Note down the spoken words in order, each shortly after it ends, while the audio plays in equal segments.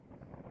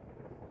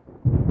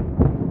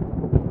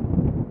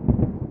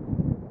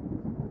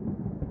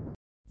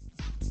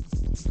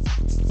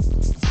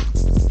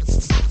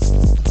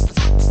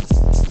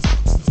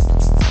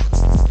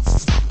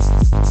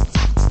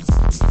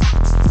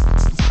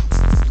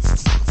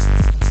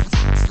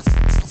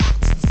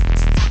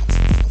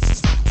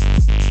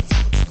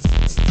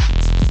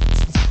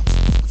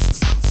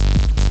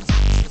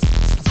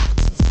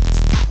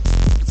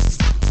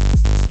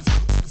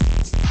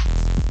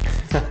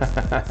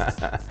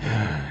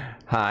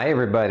Hi,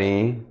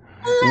 everybody.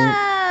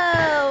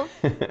 Hello!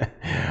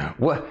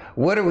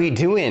 What are we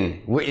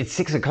doing? It's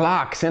 6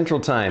 o'clock Central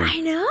Time. I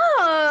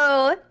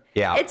know!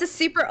 Yeah, It's a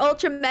super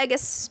ultra mega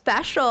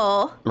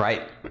special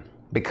right.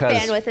 Because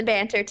bandwidth and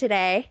banter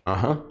today.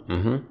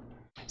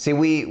 see,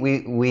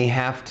 we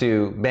have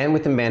to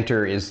bandwidth and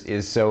banter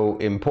is so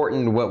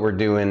important to what we're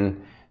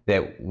doing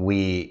that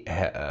we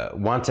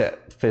want to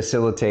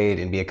facilitate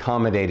and be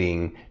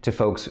accommodating to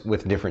folks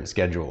with different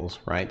schedules,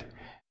 right? Hmm.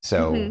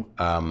 So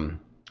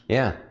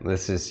yeah,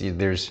 this is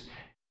there's.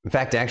 In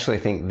fact, actually, I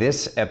think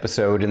this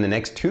episode and the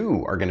next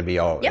two are going to be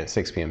all Yep, at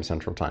 6 p.m.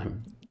 Central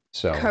Time.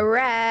 So kind of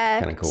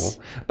correct. cool.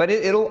 But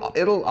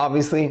it'll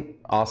obviously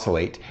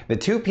oscillate. The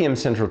 2 p.m.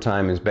 Central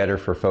Time is better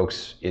for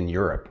folks in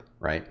Europe,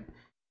 right?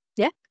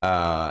 Yeah.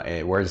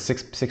 Whereas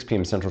 6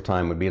 p.m. Central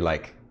Time would be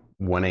like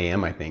 1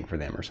 a.m. I think for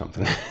them or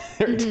something,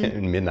 or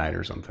Hmm. midnight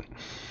or something.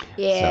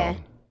 So Yeah.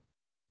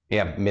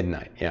 yeah,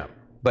 midnight. Yeah.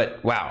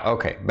 But wow.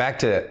 Okay, back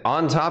to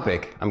on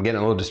topic. I'm getting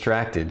a little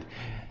distracted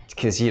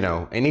because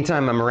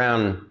anytime I'm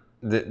around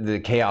the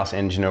chaos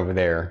engine over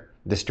there,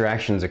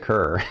 distractions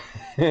occur.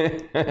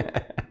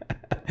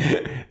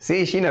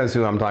 See, she knows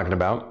who I'm talking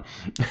about.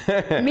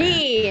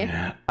 Me.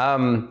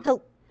 um,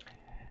 Hel-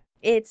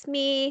 It's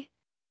me.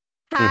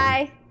 mhm.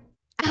 Hi.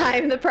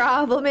 I'm the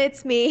problem.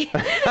 It's me.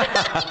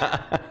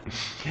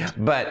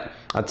 But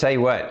I'll tell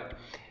you what,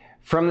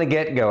 from the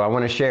get-go, I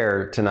want to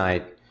share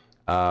tonight.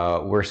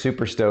 We're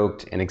super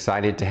stoked and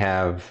excited to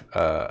have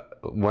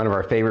one of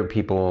our favorite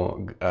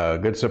people, a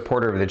good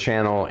supporter of the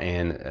channel,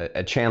 and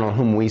a channel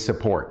whom we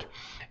support,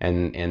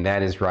 and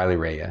that is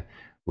rlyehRaiya.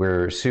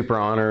 We're super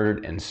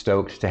honored and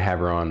stoked to have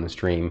her on the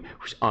stream.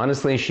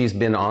 Honestly, she's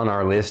been on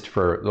our list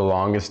for the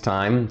longest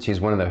time.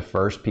 She's one of the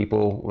first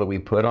people that we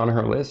put on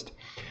her list.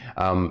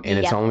 And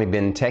it's Yep. only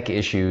been tech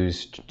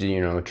issues,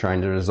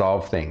 trying to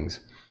resolve things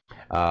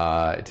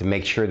to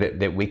make sure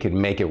that we could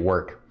make it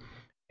work.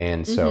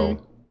 And Hmm. so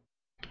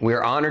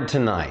we're honored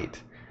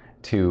tonight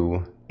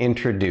to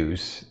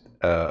introduce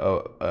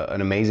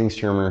an amazing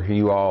streamer who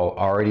you all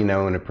already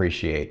know and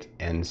appreciate.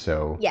 And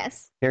so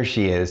Yes. here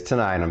she is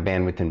tonight on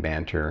Bandwidth and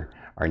Banter,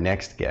 our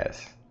next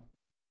guest.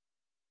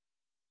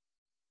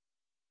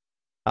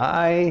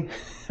 Hi,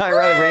 hi,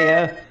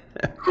 rlyehRaiya.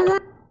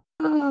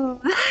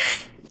 Hello.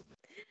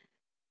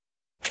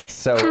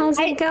 So How's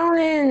it I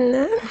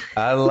going?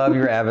 I love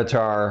your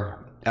avatar.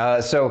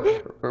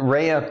 So,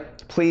 Rhea,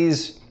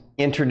 please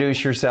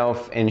introduce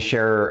yourself and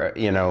share,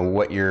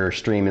 what your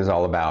stream is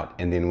all about,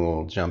 and then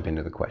we'll jump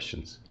into the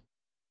questions.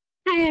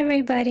 Hi,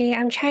 everybody.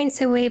 I'm trying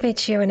to wave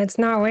at you and it's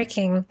not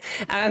working.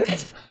 Um,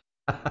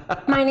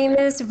 my name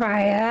is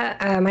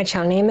Raya. My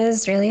channel name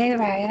is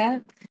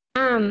rlyehRaiya.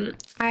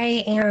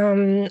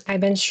 I've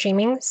been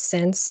streaming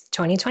since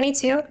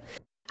 2022.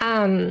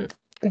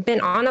 I've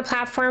been on the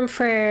platform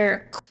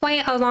for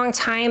quite a long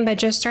time, but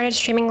just started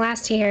streaming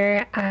last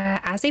year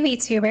as a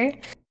VTuber.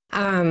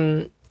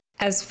 Um,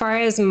 as far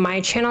as my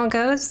channel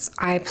goes,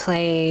 I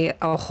play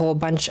a whole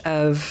bunch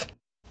of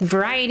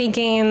variety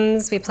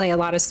games. We play a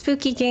lot of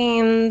spooky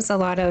games, a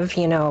lot of,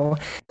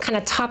 kind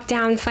of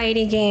top-down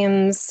fighty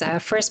games,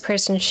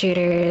 first-person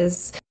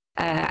shooters.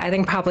 I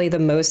think probably the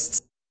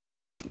most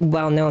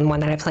well-known one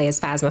that I play is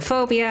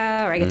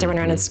Phasmophobia, or I get to run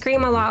around and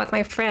scream a lot with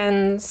my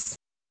friends.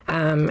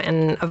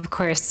 And of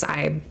course,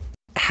 I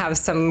have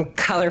some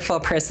colorful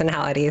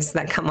personalities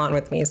that come on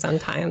with me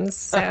sometimes.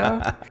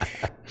 So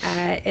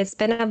it's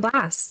been a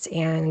blast,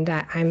 and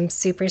I'm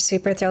super,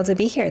 super thrilled to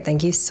be here.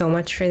 Thank you so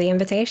much for the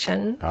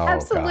invitation. Oh God, are you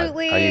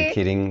absolutely.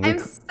 kidding? I'm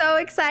so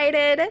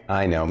excited.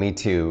 I know, me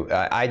too.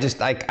 I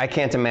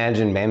can't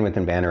imagine Bandwidth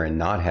and Banner and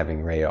not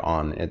having Rhea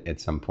on at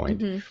some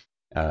point. Hmm.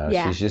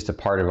 Yeah. She's just a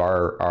part of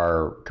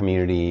our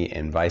community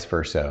and vice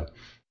versa,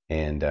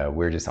 and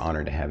we're just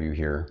honored to have you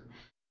here.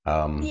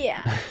 Um,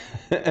 Yeah.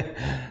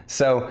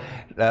 so,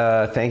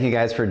 thank you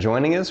guys for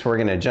joining us. We're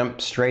going to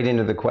jump straight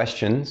into the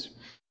questions,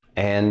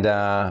 and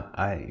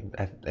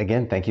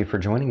again thank you for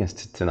joining us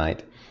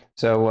tonight.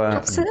 So,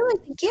 Absolutely.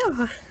 Thank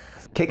you.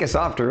 kick us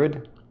off,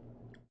 Druid.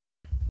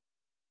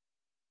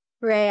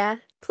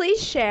 Rhea,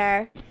 please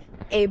share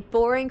a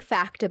boring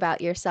fact about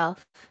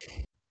yourself.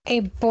 A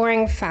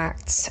boring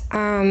fact.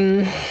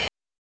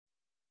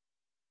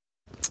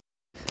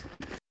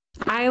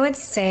 I would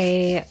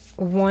say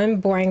one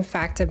boring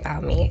fact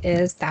about me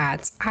is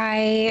that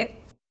I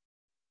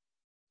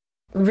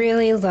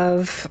really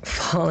love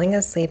falling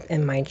asleep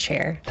in my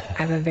chair. I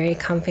have a very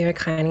comfy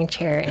reclining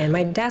chair, and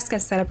my desk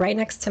is set up right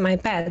next to my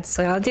bed.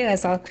 So what I'll do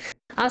is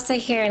I'll sit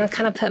here and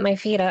kind of put my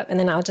feet up, and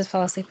then I'll just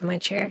fall asleep in my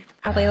chair,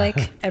 probably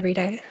like every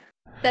day.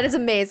 That is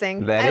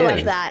amazing. That I love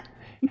is. that.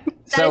 That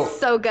is So,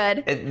 so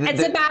good.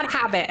 It's a bad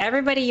habit.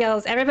 Everybody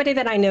yells. Everybody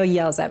that I know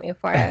yells at me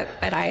for it,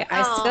 but I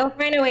still Oh,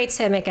 find a way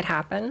to make it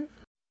happen.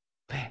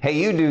 hey,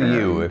 you do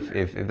you. Um,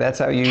 If that's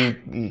how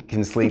you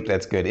can sleep,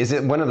 that's good. Is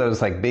it one of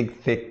those like big,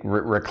 thick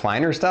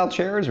recliner style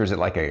chairs, or is it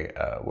like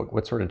a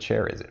what sort of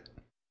chair is it?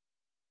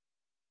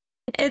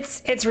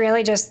 it's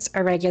really just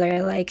a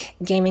regular like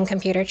gaming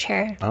computer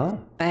chair, Oh,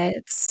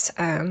 but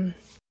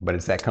But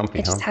it's that comfy,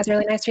 It just huh? has a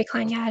really nice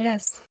recline. Yeah, it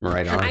is.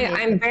 Right on.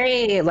 I'm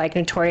very like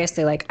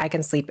notoriously like I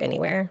can sleep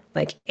anywhere,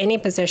 like any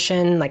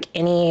position, like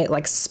any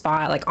like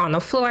spot, like on the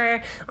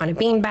floor, on a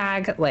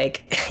beanbag,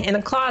 like in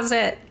a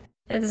closet.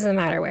 It doesn't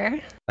matter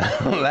where.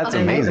 That's I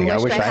amazing. I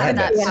wish I had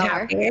that.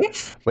 power.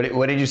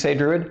 What did you say,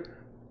 Druid?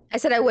 I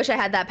said I wish I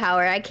had that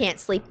power. I can't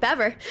sleep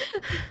ever.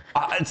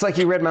 It's like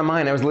you read my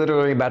mind. I was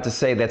literally about to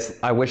say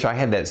I wish I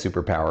had that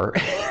superpower.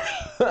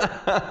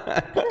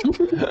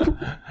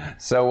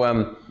 So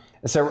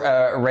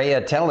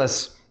Raya, tell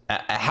us,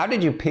 how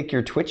did you pick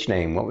your Twitch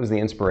name? What was the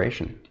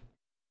inspiration?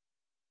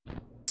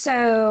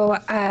 So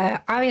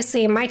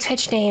obviously, my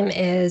Twitch name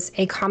is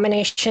a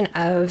combination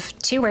of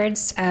two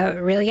words,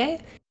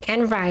 rlyeh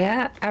and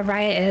Raya.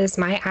 Raya is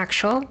my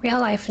actual real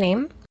life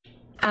name,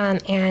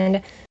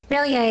 and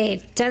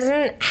rlyeh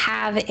doesn't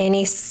have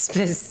any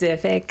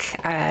specific,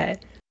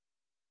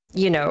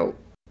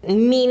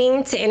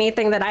 meaning to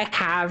anything that I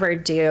have or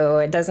do.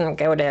 It doesn't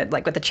go to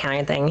like with the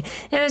channeling thing.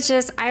 It was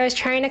just I was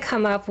trying to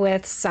come up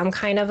with some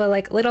kind of a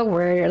like little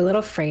word or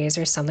little phrase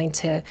or something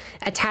to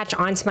attach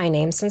onto my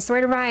name since the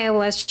word Raya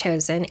was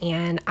chosen.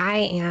 And I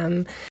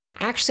am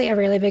actually a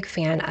really big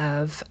fan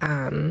of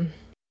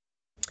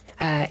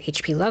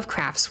H.P.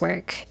 Lovecraft's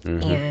work.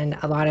 Mm-hmm. And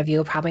a lot of you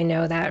will probably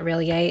know that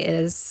rlyeh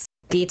is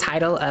the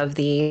title of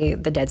the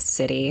dead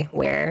city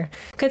where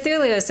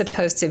Cthulhu is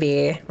supposed to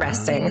be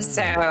resting.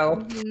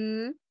 So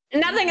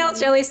nothing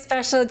else really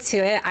special to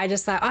it. I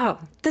just thought, oh,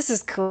 this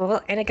is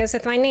cool, and it goes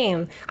with my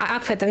name.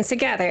 I'll put them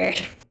together.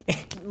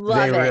 They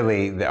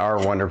really are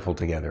wonderful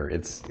together.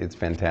 It's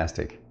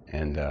fantastic,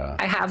 and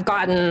I have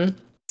gotten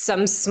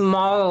some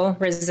small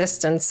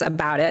resistance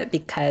about it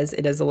because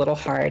it is a little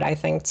hard, I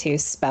think, to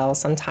spell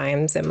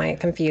sometimes. It might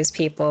confuse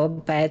people,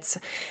 but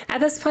at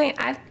this point,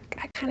 I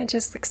kind of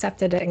just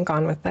accepted it and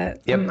gone with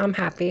it. Yep. I'm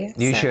happy.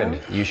 You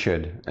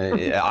should.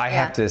 I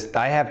have to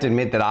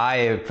admit that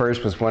I at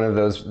first was one of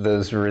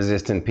those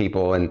resistant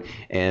people,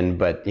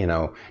 but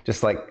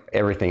just like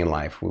everything in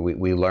life,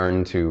 we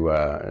learn to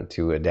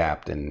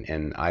adapt,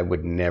 and I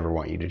would never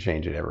want you to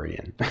change it ever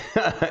again.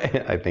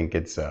 I think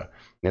it's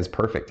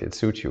perfect. It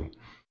suits you.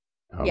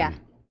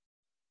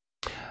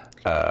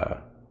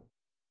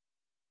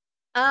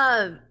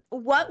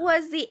 What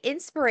was the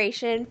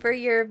inspiration for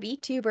your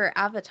VTuber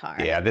avatar?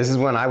 Yeah, this is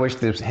one I wish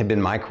this had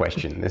been my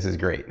question. This is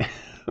great.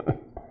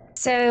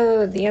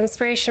 So the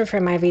inspiration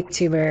for my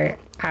VTuber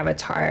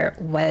avatar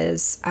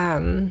was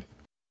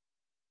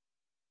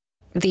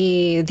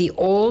the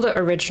old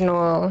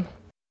original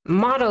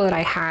model that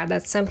I had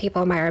that some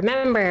people might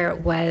remember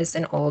was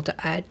an old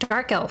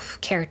dark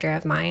elf character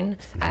of mine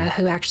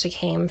who actually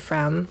came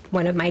from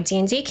one of my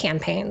D&D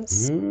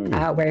campaigns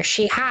where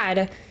she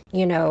had,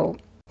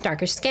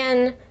 darker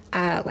skin,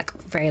 like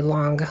very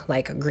long,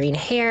 like green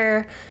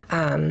hair,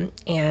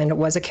 and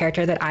was a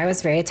character that I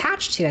was very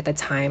attached to at the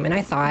time. And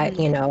I thought,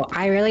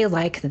 I really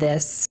like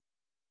this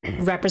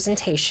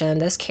representation,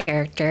 this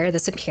character,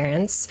 this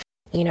appearance.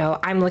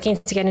 I'm looking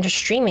to get into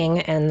streaming,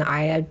 and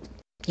I had,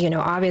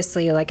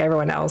 obviously, like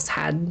everyone else,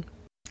 had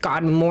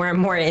gotten more and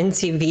more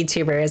into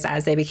VTubers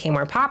as they became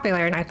more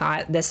popular. And I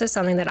thought this is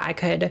something that I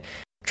could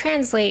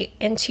translate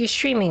into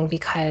streaming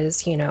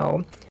because,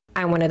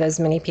 I'm one of those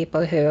many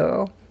people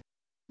who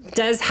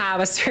does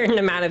have a certain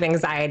amount of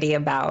anxiety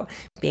about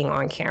being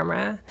on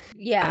camera.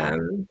 Yeah.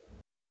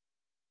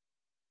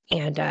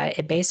 And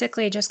it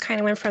basically just kind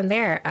of went from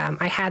there.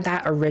 I had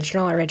that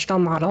original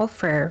model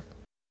for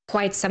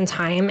quite some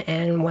time,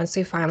 and once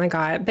we finally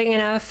got big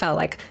enough, felt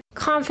like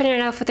confident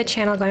enough with the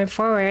channel going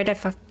forward,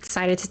 I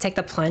decided to take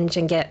the plunge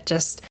and get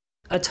just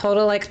a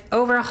total like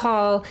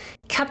overhaul.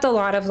 Kept a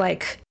lot of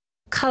like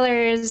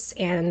colors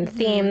and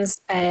themes,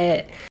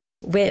 but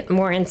went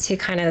more into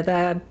kind of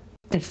the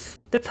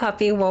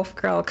puppy wolf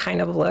girl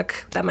kind of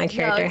look that my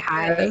character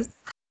has.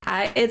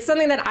 It's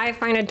something that I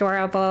find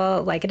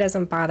adorable. Like, it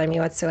doesn't bother me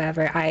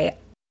whatsoever. I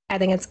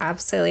think it's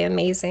absolutely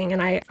amazing,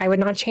 and I would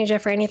not change it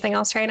for anything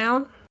else right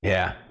now.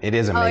 Yeah, it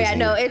is amazing. Oh yeah,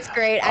 no, it's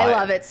great. I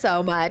love it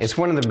so much. It's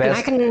one of the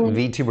best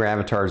VTuber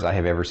avatars I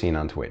have ever seen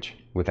on Twitch,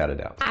 without a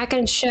doubt. I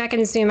can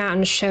zoom out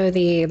and show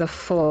the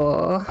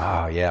full.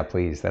 Oh yeah,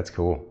 please. That's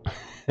cool.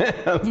 Look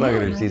at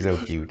her. She's so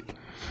cute.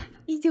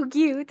 He's so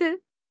cute.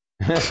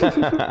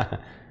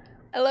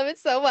 I love it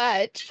so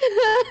much.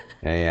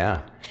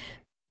 Yeah.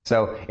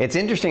 So it's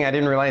interesting. I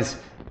didn't realize.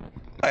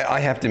 I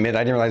have to admit, I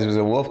didn't realize it was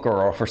a wolf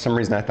girl. For some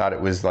reason, I thought it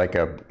was like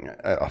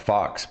a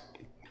fox,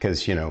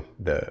 because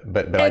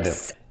but I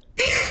didn't.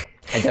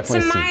 I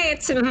definitely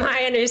to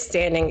my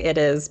understanding, it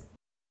is.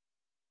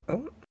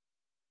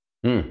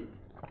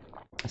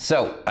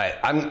 So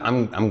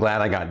I'm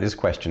glad I got this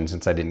question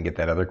since I didn't get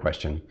that other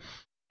question.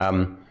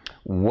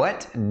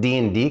 What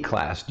D&D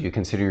class do you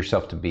consider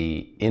yourself to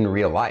be in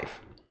real life?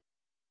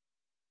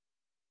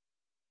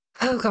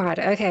 Oh God.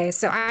 Okay.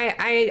 So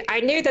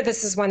I knew that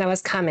this is one that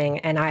was coming,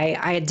 and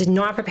I did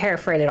not prepare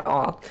for it at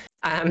all.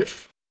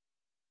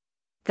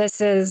 This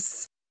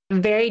is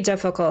very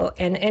difficult,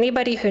 and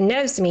anybody who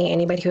knows me,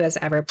 anybody who has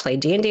ever played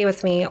D&D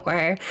with me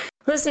or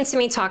listened to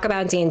me talk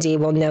about D&D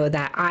will know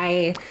that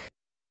I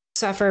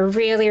suffer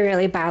really,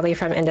 really badly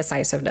from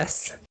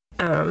indecisiveness.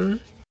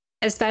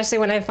 Especially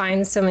when I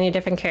find so many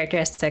different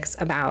characteristics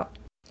about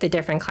the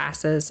different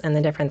classes and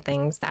the different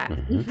things that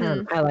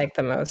I like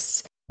the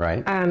most.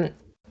 Right.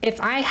 If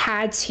I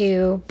had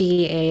to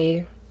be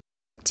a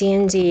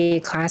D&D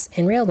class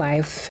in real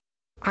life,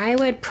 I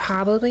would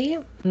probably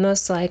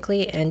most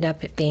likely end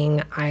up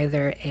being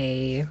either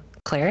a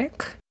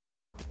cleric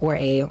or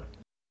a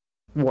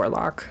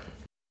warlock.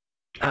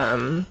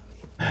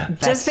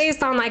 Just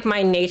based on like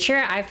my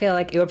nature, I feel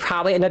like it would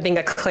probably end up being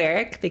a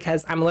cleric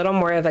because I'm a little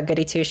more of a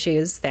goody two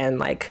shoes than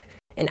like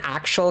an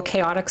actual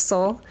chaotic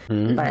soul.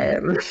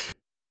 But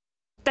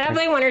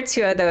definitely one or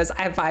two of those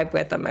I vibe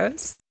with the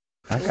most.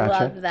 I gotcha.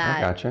 Love that.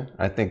 I gotcha.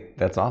 I think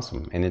that's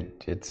awesome, and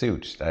it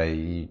suits.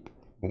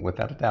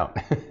 Without a doubt.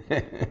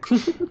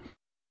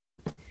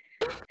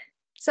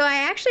 So I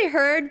actually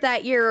heard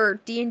that your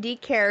D&D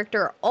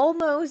character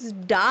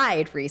almost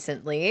died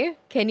recently.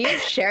 Can you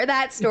share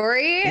that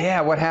story? Yeah,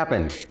 what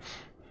happened?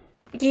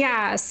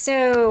 Yeah,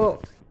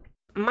 so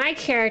my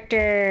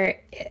character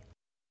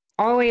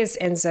always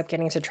ends up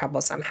getting into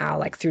trouble somehow,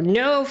 like through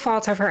no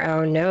fault of her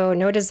own,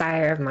 no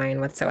desire of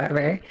mine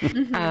whatsoever.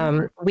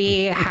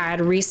 We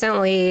had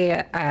recently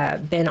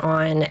been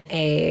on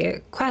a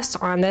quest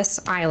on this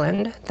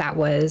island that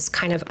was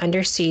kind of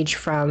under siege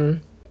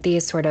from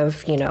these sort of,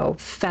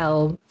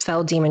 fell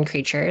demon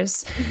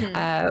creatures.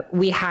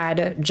 We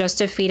had just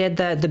defeated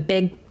the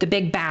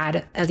big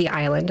bad of the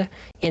island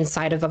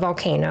inside of a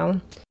volcano,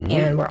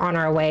 and we're on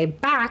our way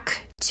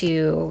back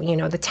to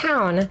the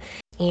town.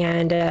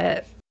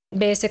 And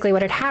basically,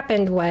 what had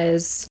happened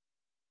was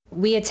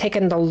we had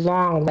taken the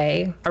long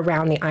way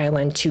around the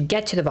island to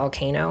get to the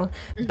volcano,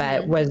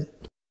 but was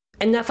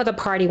enough of the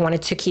party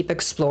wanted to keep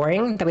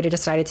exploring that we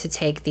decided to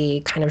take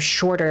the kind of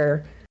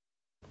shorter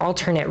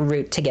alternate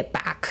route to get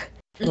back.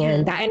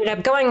 And that ended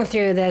up going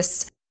through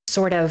this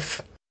sort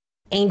of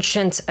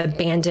ancient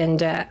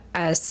abandoned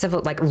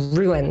civil like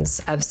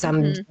ruins of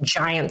some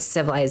giant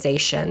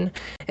civilization.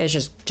 It's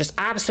just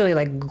absolutely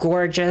like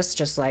gorgeous,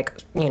 just like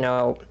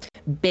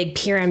big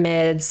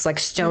pyramids, like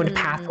stoned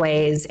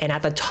pathways, and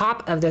at the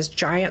top of this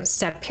giant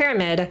step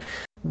pyramid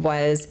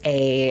was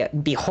a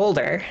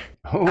beholder,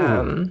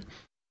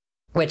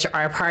 which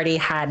our party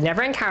had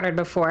never encountered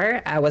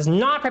before, was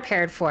not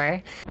prepared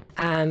for.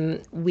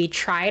 We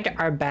tried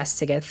our best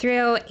to get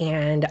through,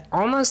 and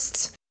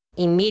almost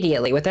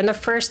immediately, within the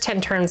first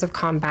 10 turns of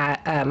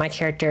combat, my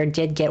character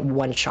did get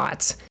one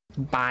shot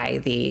by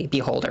the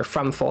beholder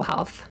from full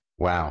health.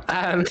 Wow.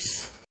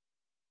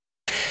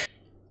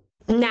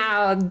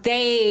 Now,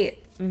 they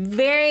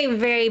very,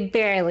 very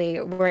barely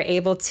were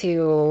able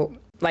to,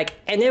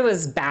 and it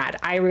was bad.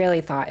 I really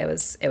thought it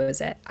was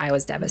it. I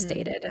was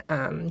devastated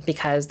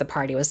because the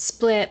party was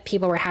split.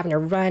 People were having to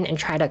run and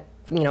try to,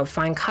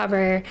 find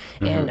cover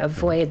and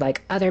avoid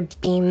other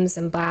beams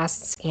and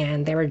blasts.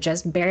 And they were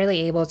just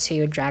barely able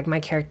to drag my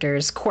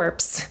character's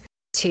corpse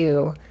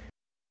to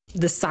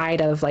the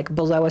side of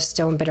below a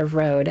stone bit of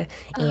road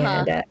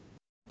and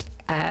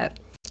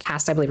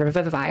cast, I believe,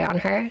 Revivify on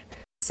her.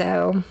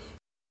 So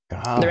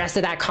the rest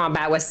of that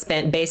combat was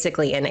spent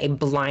basically in a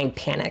blind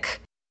panic.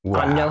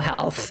 Wow. On no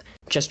health,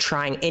 just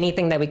trying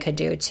anything that we could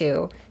do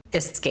to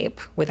escape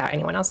without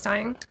anyone else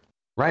dying.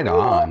 Right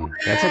on.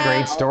 That's a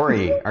great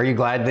story. Are you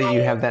glad that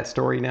you have that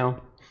story now?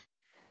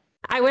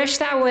 I wish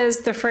that was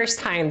the first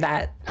time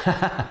that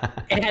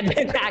it had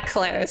been that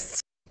close.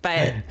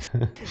 But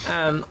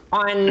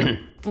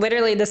on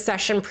literally the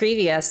session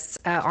previous,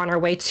 on our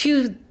way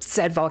to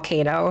said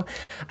volcano,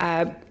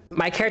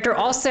 my character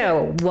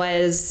also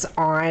was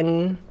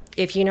on,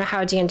 if you know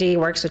how D&D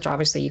works, which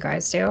obviously you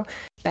guys do,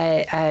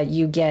 but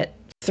you get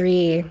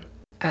 3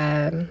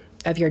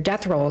 of your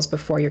death rolls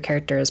before your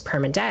character is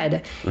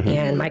perma-dead.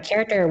 And my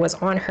character was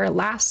on her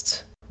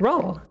last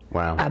roll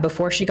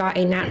before she got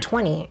a nat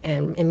 20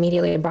 and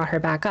immediately brought her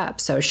back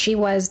up. So she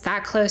was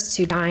that close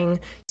to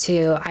dying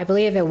to, I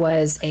believe it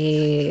was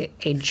a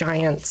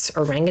giant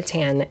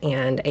orangutan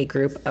and a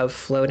group of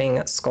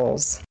floating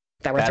skulls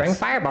that were throwing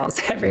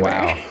fireballs everywhere.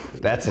 Wow,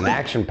 that's an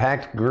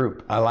action-packed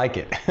group. I like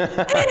it.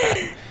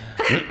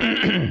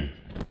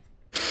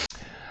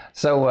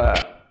 So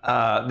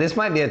this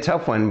might be a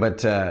tough one, but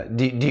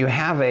do you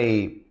have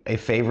a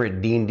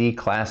favorite D&D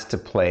class to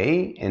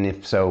play? And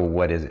if so,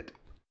 what is it?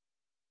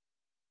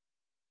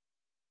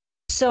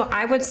 So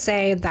I would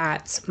say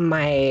that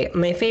my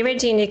favorite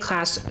D&D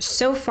class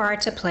so far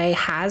to play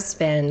has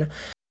been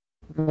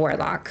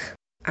Warlock.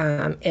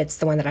 It's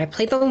the one that I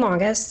played the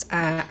longest.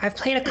 I've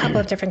played a couple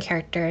of different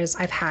characters.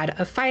 I've had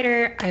a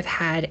fighter, I've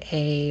had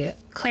a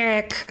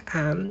cleric.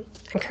 I'm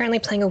currently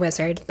playing a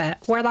wizard, but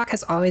Warlock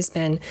has always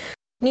been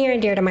near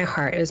and dear to my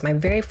heart. It was my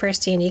very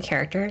first D&D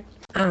character.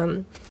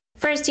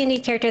 First D&D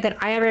character that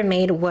I ever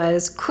made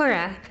was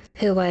Kura,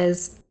 who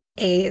was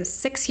a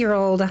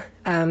 6-year-old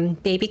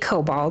baby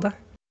kobold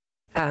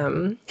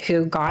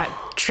who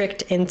got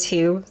tricked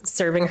into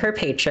serving her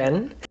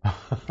patron.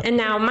 And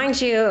now,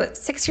 mind you,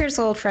 6 years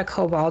old for a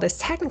kobold is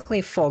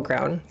technically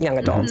full-grown young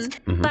adult,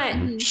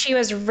 but she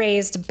was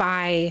raised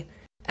by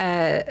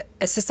a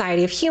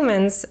society of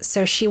humans.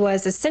 So she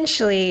was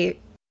essentially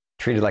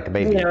treated like a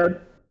baby.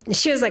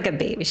 She was like a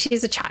baby.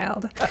 She's a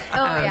child.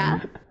 Yeah.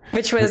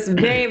 Which was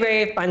very,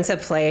 very fun to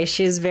play.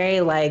 She's very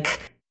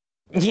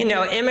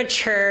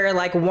immature,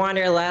 like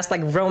wanderlust,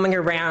 like roaming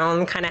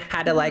around, kind of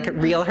had to like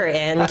reel her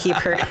in, keep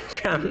her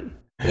from,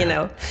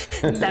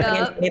 stepping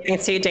into anything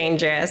too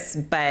dangerous,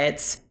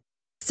 but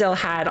still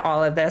had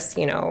all of this,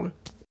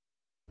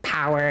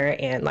 power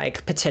and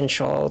like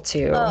potential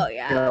to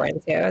grow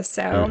into.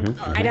 So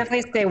I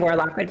definitely say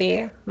Warlock would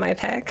be my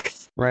pick.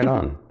 Right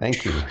on.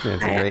 Thank you.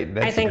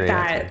 I think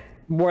that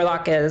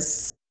Warlock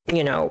is,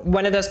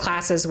 one of those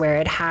classes where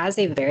it has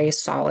a very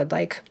solid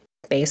like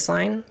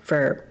baseline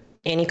for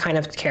any kind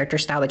of character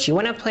style that you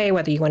want to play,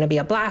 whether you want to be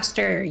a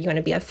blaster, you want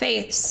to be a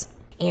face,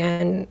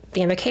 and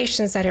the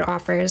invocations that it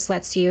offers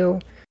lets you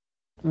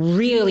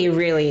really,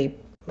 really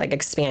like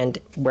expand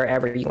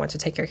wherever you want to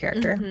take your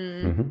character.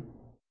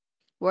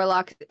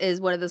 Warlock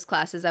is one of those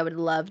classes I would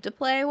love to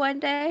play one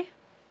day,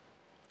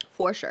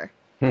 for sure.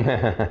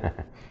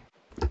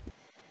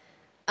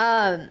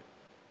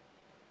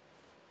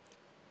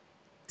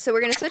 So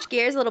we're gonna switch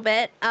gears a little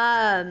bit.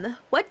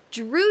 What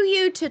drew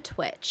you to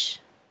Twitch?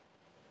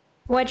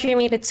 What drew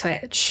me to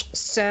Twitch?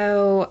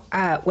 So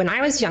when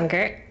I was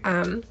younger,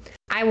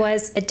 I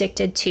was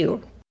addicted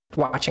to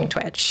watching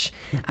Twitch.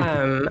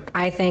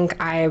 I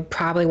think I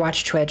probably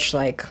watched Twitch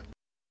like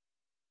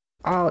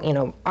all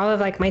of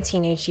like my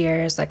teenage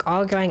years, like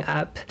all growing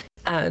up.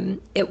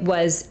 It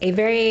was a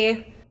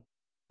very,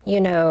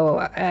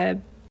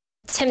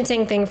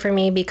 tempting thing for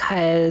me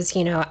because,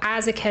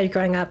 as a kid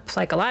growing up,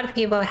 like a lot of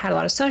people, I had a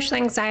lot of social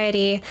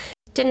anxiety,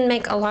 didn't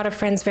make a lot of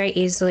friends very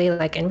easily,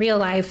 like in real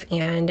life.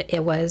 And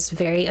it was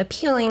very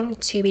appealing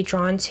to be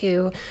drawn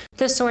to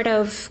the sort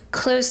of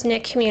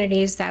close-knit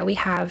communities that we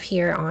have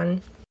here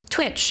on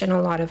Twitch and a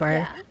lot of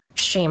our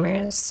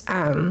streamers.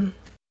 And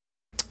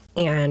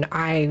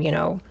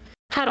I,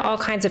 had all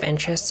kinds of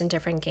interests in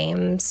different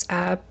games.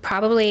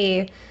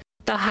 Probably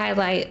the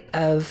highlight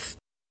of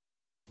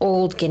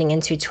old getting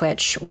into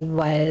Twitch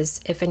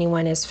was, if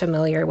anyone is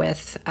familiar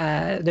with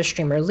the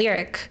streamer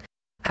Lyric,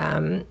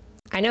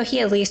 I know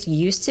he at least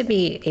used to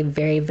be a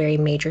very, very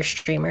major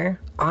streamer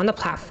on the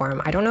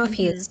platform. I don't know if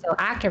he is still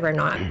active or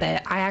not,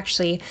 but I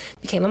actually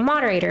became a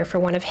moderator for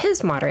one of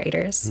his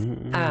moderators,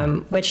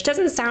 which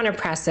doesn't sound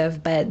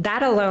impressive, but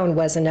that alone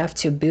was enough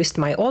to boost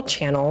my old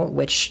channel,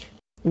 which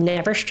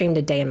never streamed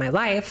a day in my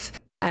life,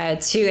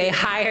 to a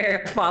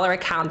higher follower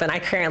count than I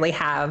currently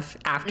have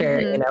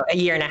after a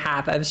year and a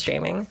half of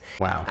streaming.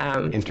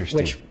 Wow, interesting.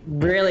 Which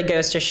really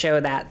goes to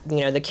show that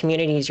the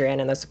communities you're in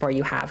and the support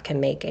you have can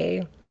make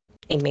a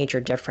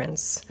major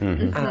difference.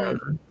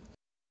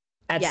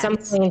 At some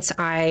point,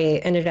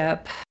 I ended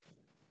up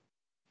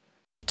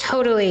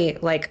totally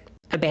like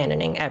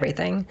abandoning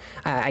everything.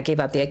 I gave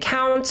up the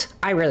account.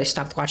 I really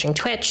stopped watching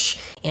Twitch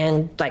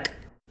and like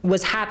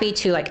was happy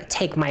to like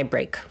take my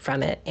break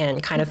from it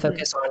and kind of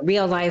focus on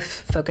real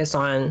life, focus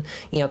on,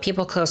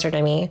 people closer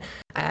to me.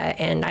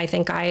 And I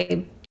think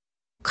I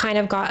kind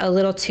of got a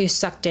little too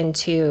sucked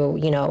into,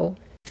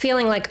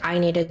 feeling like I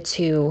needed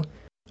to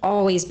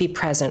always be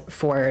present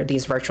for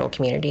these virtual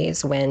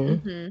communities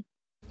when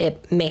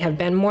it may have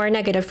been more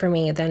negative for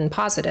me than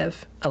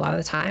positive a lot of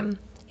the time.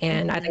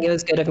 And I think it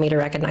was good of me to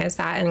recognize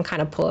that and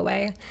kind of pull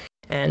away.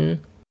 And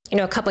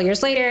a couple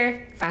years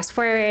later, fast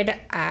forward,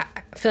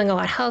 feeling a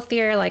lot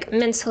healthier, like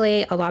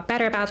mentally a lot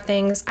better about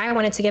things. I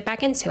wanted to get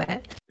back into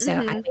it. So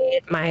I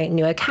made my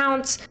new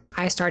account.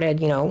 I started,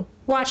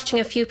 watching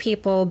a few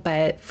people,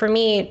 but for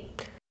me,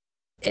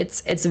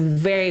 it's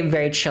very,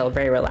 very chill,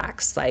 very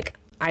relaxed. Like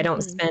I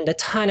don't spend a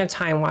ton of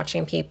time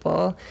watching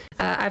people.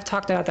 I've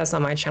talked about this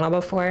on my channel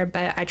before,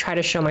 but I try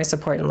to show my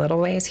support in little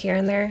ways here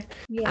and there.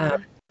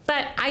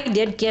 But I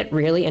did get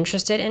really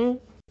interested in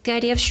the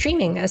idea of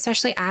streaming,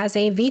 especially as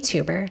a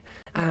VTuber.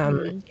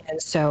 And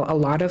so a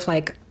lot of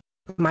like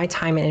my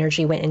time and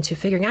energy went into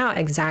figuring out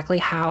exactly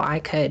how I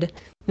could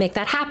make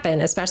that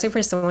happen, especially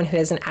for someone who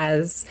isn't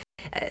as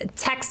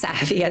tech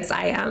savvy as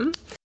I am.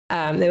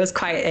 It was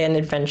quite an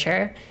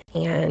adventure.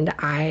 And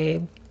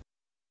I,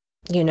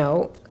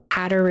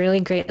 had a really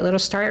great little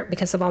start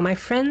because of all my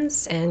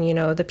friends and,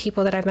 the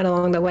people that I've met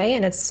along the way.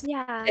 And it's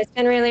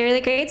been really, really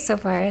great so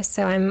far.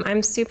 So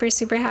I'm super,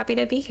 super happy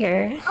to be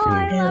here. Oh,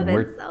 I love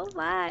it so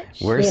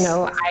much.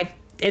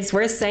 It's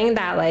worth saying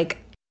that like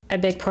a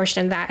big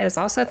portion of that is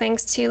also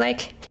thanks to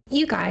like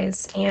you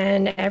guys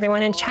and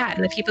everyone in chat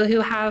and the people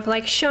who have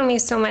like shown me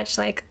so much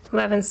like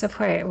love and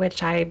support,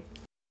 which I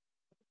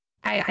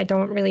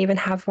don't really even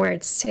have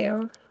words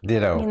to.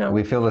 Ditto.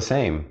 We feel the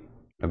same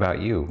about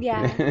you.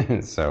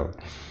 Yeah. So.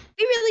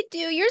 We really do.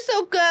 You're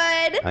so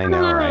good. I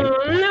know, right?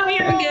 No,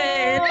 you're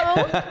good.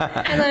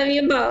 I love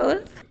you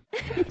both.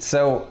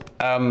 So,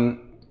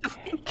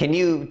 can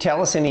you tell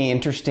us any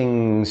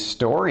interesting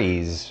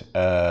stories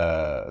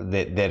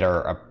that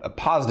are a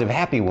positive,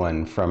 happy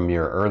one from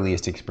your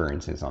earliest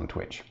experiences on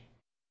Twitch?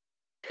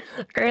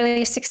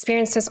 Earliest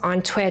experiences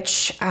on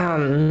Twitch.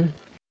 God,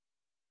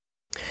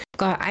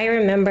 I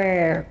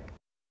remember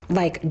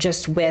like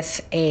just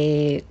with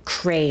a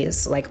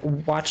craze, like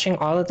watching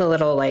all of the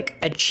little like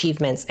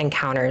achievements and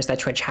counters that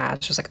Twitch has.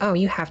 Just like, oh,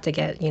 you have to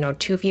get,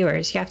 2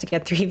 viewers, you have to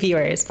get 3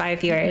 viewers,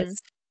 5 viewers.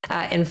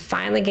 And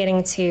finally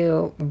getting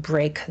to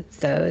break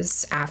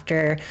those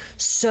after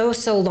so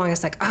long.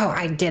 It's like, oh,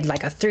 I did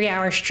like a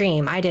 3-hour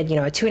stream. I did,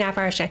 a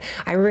 2.5-hour stream.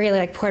 I really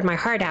like poured my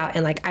heart out,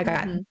 and like I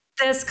got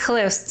this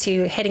close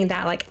to hitting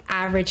that like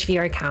average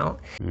viewer count,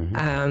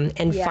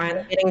 and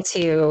finally getting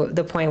to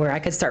the point where I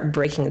could start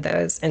breaking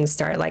those and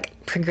start like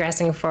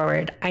progressing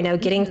forward. I know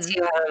getting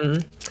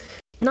to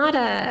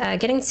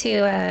getting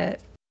to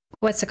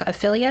what's it called,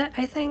 affiliate,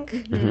 I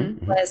think,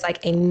 was like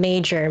a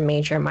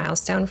major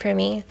milestone for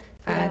me.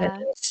 That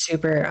I'm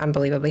super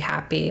unbelievably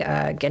happy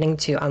getting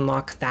to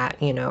unlock that,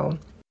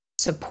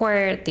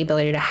 support, the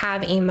ability to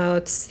have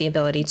emotes, the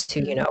ability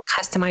to,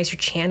 customize your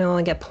channel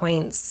and get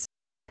points.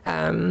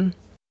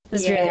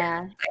 It's really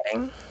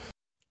exciting.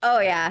 Oh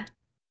yeah.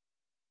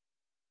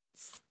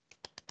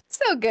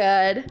 So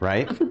good.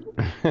 Right?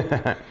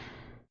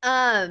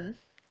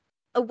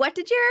 What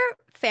did your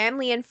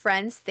family and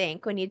friends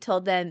think when you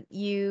told them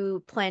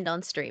you planned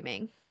on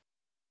streaming?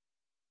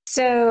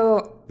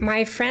 So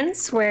my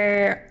friends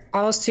were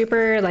all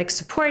super like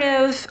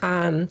supportive.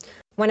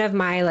 One of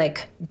my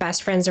like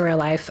best friends in real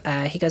life,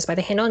 he goes by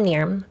the handle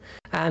Nirm,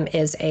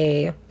 is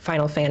a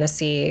Final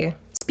Fantasy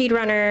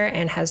speedrunner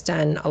and has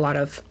done a lot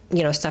of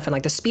stuff in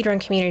like the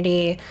speedrun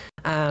community.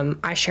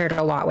 I shared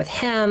a lot with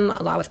him,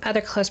 a lot with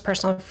other close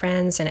personal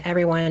friends, and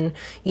everyone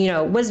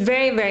was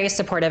very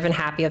supportive and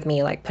happy of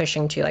me like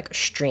pushing to like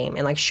stream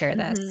and like share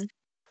this.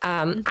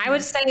 I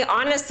would say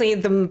honestly,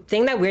 the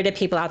thing that weirded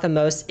people out the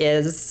most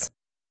is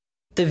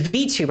the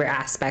VTuber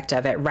aspect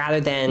of it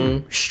rather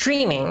than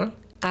streaming.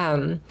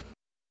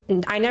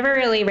 I never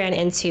really ran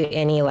into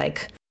any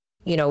like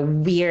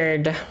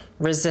weird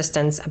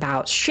resistance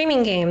about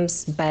streaming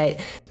games, but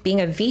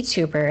being a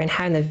VTuber and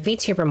having the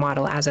VTuber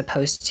model as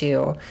opposed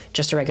to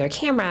just a regular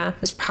camera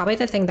was probably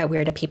the thing that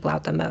weirded people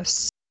out the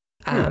most.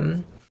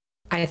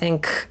 I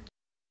think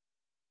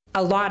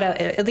a lot of,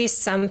 at least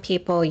some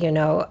people,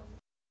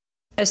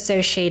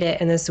 associate it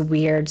in this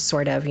weird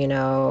sort of,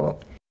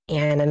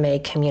 anime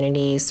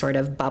community sort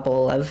of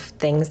bubble of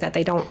things that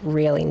they don't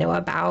really know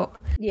about.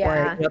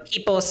 Yeah.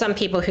 Or, some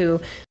people who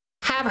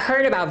have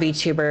heard about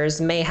VTubers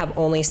may have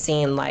only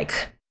seen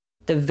like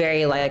the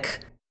very like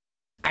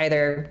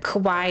either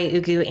kawaii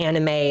ugu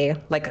anime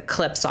like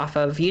clips off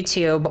of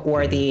YouTube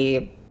or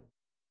the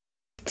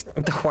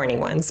horny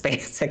ones,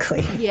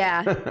 basically.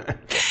 Yeah.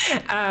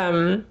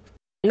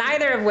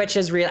 Neither of which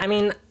is real. I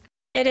mean,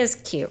 it is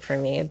cute for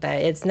me, but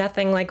it's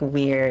nothing like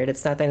weird.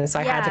 It's nothing. So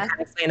I had to kind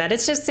of explain that.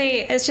 It's just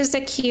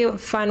a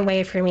cute, fun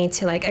way for me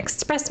to like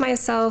express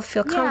myself,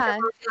 feel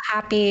comfortable, feel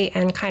happy,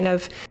 and kind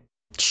of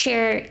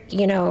share,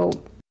 be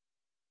able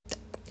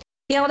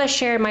to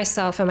share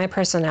myself and my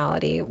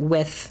personality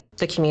with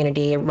the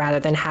community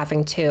rather than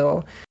having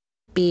to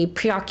be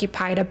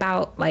preoccupied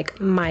about like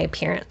my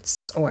appearance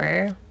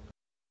or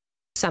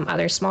some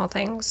other small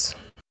things.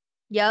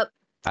 Yep.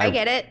 I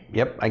get it.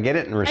 Yep, I get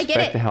it and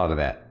respect the hell out of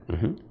that.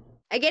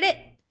 I get it.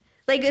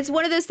 Like, it's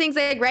one of those things,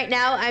 like, right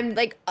now, I'm,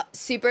 like,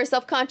 super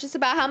self-conscious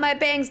about how my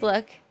bangs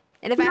look.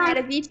 And if I had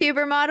a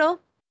VTuber model,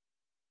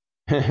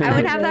 I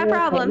wouldn't have that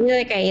problem.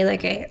 You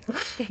look great.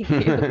 Thank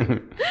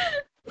you.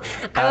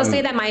 I will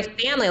say that my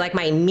family, like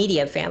my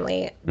immediate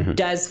family,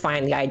 does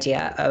find the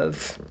idea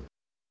of,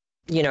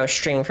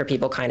 streaming for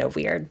people kind of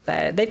weird.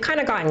 But they've kind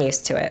of gotten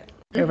used to it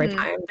over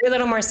time. They're a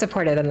little more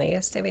supportive than they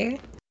used to be.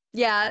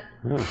 Yeah.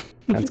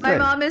 That's My good.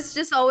 mom is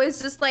just always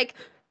just like,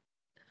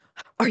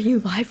 are you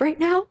live right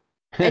now?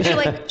 And she'll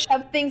like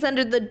shove things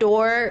under the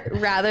door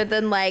rather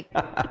than like,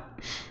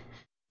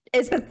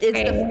 it's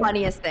the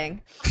funniest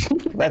thing.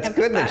 That's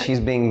good that she's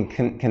being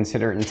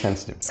considerate and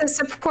sensitive. So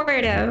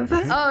supportive.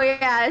 Oh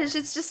yeah,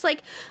 it's just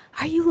like,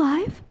 are you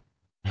live?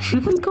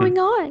 What's going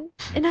on?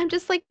 And I'm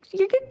just like,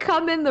 you can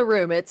come in the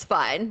room, it's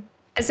fine.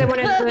 Is it one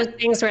of those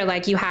things where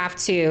like you have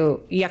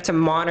to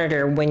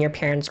monitor when your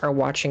parents are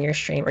watching your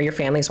stream or your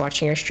family's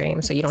watching your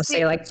stream, so you don't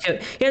say like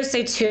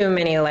too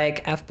many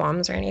like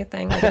F-bombs or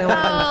anything. Like, you don't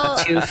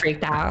want them too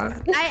freaked out.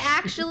 I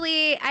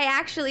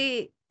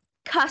actually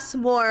cuss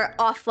more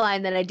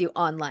offline than I do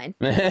online.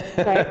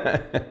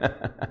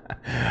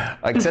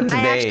 Except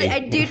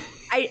today.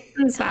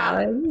 It's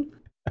valid.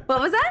 What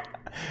was that?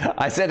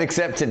 I said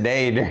except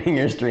today during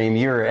your stream,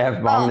 you were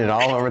F-bombing it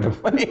all over the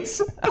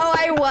place. Oh,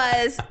 I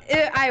was.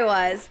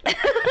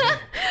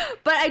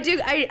 But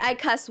I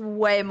cuss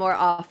way more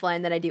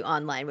offline than I do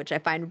online, which I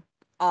find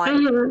odd.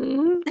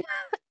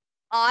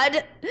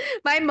 Odd.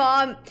 My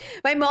mom,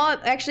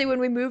 actually, when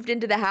we moved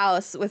into the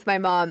house with my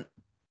mom,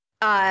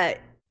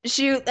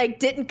 she like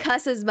didn't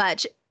cuss as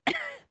much.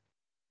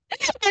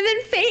 And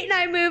then Fate and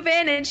I move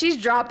in and she's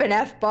dropping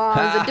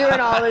F-bombs and doing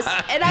all this.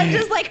 And I'm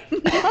just like,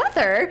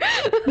 mother.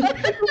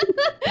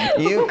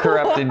 You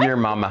corrupted your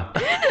mama.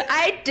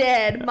 I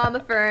did,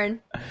 Mama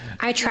Fern.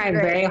 I tried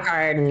very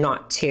hard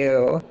not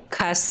to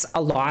cuss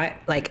a lot,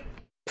 like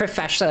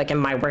professionally, like in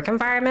my work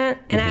environment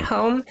and at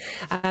home,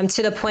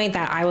 to the point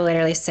that I will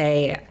literally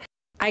say,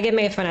 I get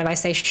made fun of. I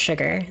say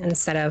sugar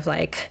instead of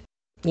like,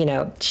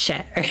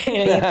 shit or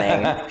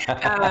anything.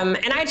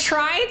 And I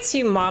try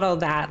to model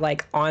that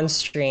like on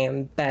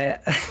stream,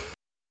 but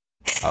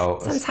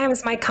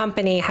sometimes my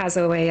company has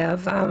a way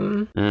of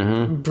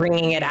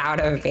bringing it out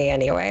of me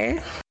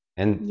anyway.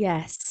 And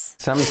yes,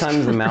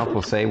 sometimes the mouth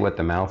will say what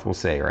the mouth will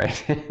say,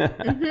 right?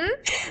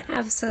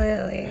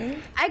 Absolutely.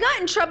 I got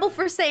in trouble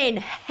for saying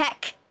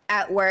heck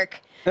at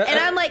work, and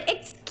I'm like,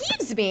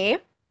 excuse me,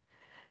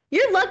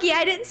 you're lucky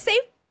I didn't say.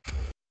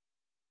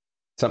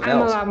 Something I'm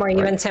else, a lot more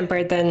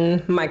even-tempered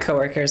than my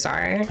coworkers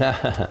are,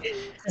 to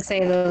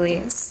say the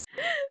least.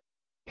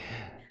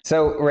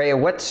 So, Raya,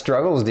 what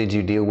struggles did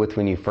you deal with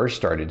when you first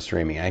started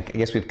streaming? I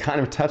guess we've kind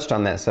of touched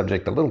on that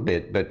subject a little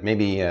bit, but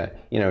maybe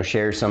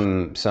share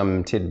some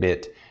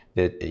tidbit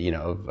that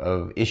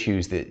of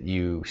issues that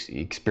you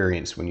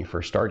experienced when you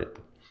first started.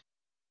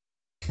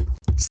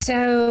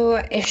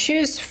 So,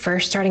 issues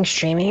first starting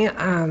streaming,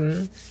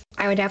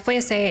 I would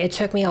definitely say it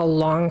took me a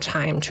long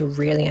time to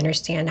really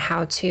understand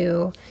how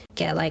to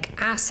get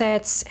like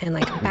assets and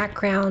like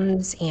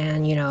backgrounds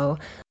and,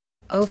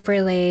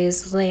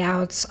 overlays,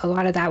 layouts. A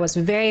lot of that was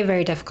very,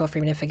 very difficult for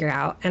me to figure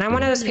out. And I'm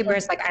one of those people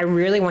who's like, I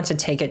really want to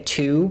take it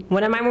to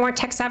one of my more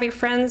tech savvy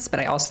friends, but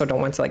I also don't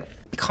want to like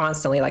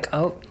constantly like,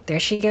 oh, there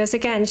she goes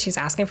again. She's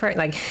asking for it.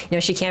 Like,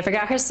 she can't figure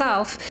out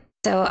herself.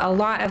 So a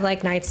lot of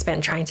like nights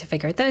spent trying to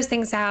figure those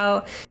things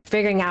out,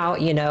 figuring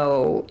out,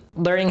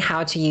 learning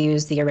how to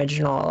use the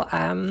original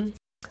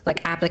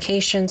like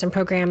applications and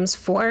programs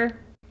for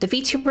the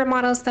VTuber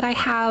models that I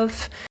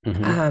have.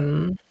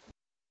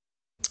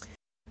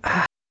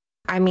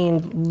 I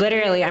mean,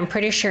 literally, I'm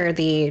pretty sure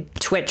the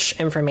Twitch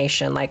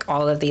information, like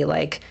all of the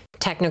like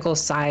technical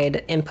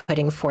side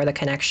inputting for the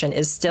connection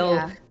is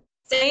still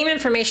same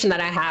information that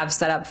I have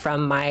set up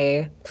from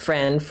my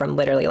friend from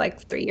literally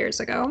like 3 years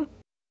ago.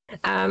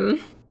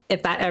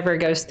 If that ever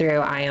goes through,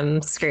 I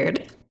am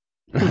screwed.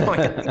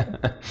 Well,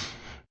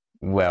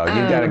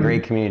 you've got a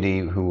great community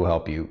who will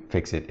help you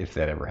fix it if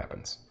that ever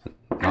happens.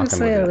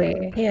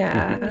 Absolutely,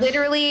 yeah.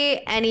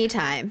 Literally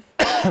anytime.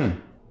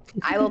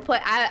 I will put.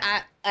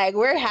 I like.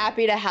 We're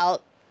happy to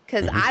help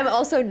because I'm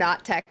also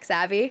not tech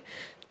savvy.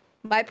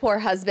 My poor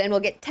husband will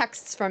get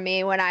texts from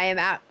me when I am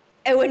out,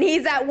 and when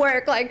he's at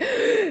work, like,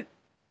 I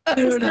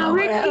don't know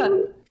what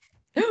happened.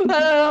 I don't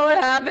know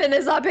what happened.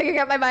 It's not picking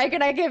up my mic,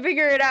 and I can't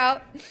figure it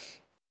out.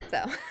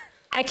 So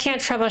I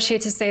can't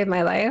troubleshoot to save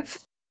my life.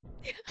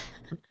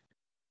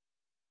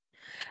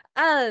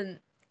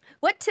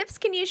 What tips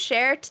can you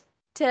share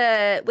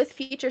with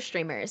future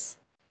streamers?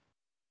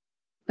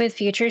 With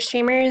future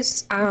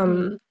streamers,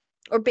 or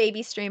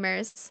baby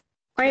streamers,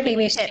 or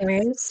baby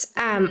streamers,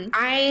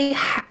 I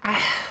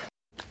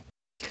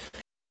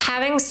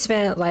having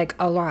spent like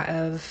a lot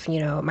of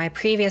my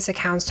previous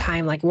accounts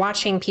time like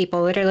watching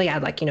people literally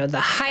at like the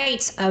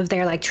height of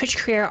their like Twitch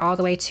career all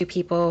the way to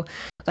people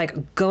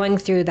like going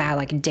through that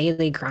like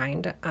daily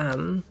grind.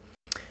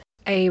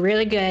 A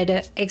really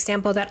good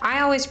example that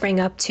I always bring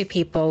up to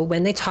people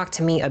when they talk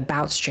to me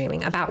about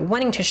streaming, about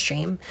wanting to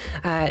stream,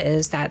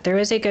 is that there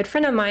was a good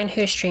friend of mine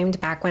who streamed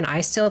back when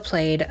I still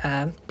played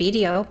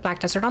BDO,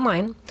 Black Desert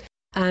Online.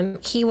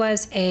 He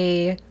was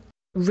a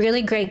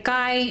really great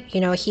guy.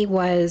 He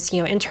was,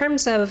 in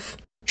terms of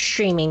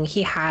streaming,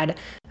 he had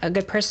a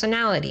good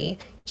personality.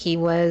 He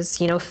was,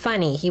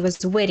 funny. He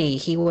was witty.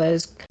 He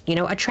was,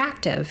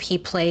 attractive. He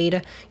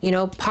played,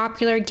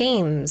 popular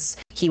games.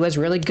 He was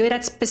really good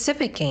at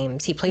specific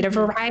games. He played a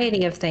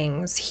variety of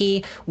things.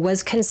 He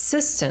was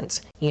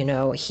consistent.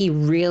 He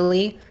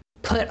really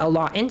put a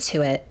lot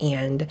into it.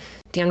 And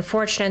the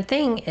unfortunate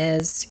thing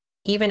is,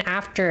 even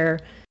after,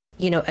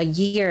 a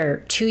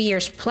year, 2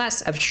 years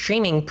plus of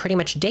streaming pretty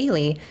much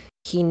daily,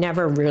 he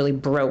never really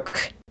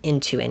broke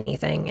into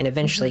anything and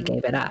eventually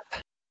gave it up.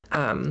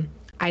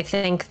 I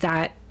think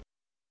that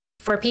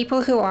for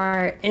people who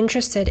are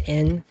interested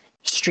in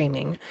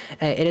streaming,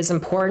 it is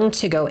important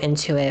to go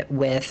into it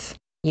with,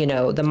 the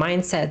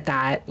mindset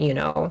that,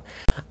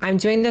 I'm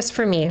doing this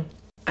for me.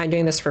 I'm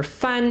doing this for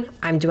fun.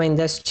 I'm doing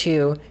this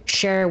to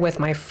share with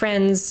my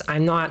friends.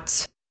 I'm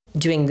not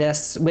doing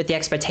this with the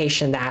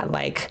expectation that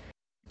like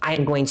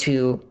I'm going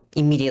to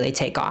immediately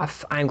take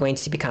off. I'm going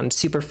to become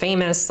super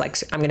famous. Like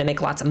I'm going to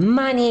make lots of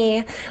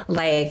money.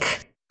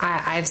 Like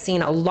I've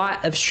seen a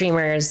lot of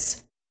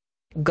streamers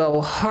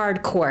go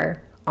hardcore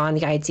on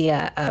the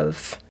idea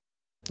of,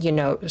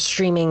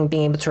 streaming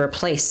being able to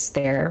replace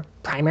their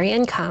primary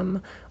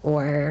income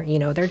or,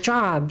 their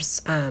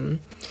jobs.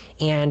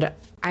 And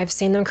I've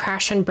seen them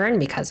crash and burn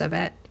because of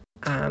it.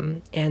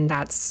 And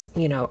that's,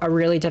 a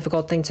really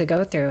difficult thing to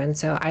go through. And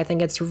so I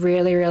think it's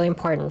really, really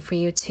important for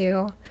you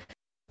to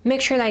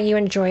make sure that you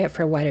enjoy it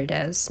for what it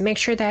is. Make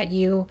sure that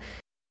you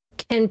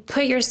can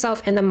put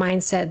yourself in the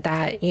mindset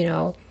that,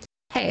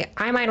 hey,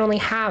 I might only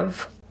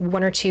have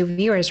 1 or 2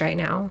 viewers right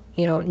now.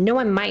 No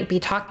one might be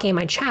talking in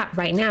my chat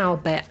right now,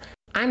 but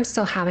I'm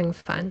still having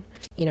fun.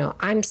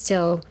 I'm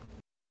still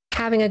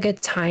having a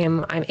good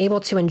time. I'm able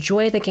to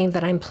enjoy the game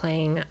that I'm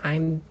playing.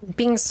 I'm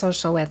being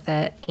social with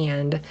it.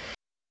 And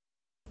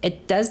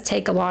it does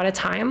take a lot of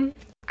time.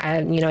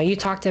 You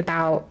talked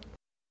about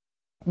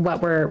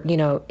what were,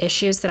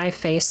 issues that I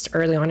faced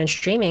early on in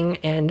streaming.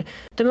 And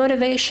the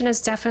motivation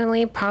is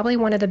definitely probably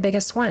one of the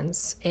biggest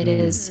ones. It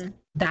is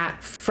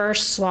that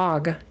first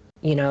slog,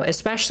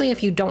 especially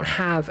if you don't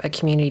have a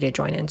community to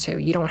join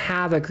into, you don't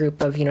have a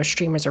group of,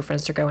 streamers or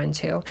friends to go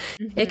into.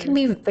 It can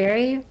be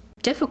very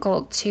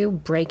difficult to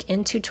break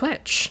into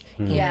Twitch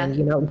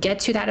and, get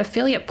to that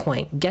affiliate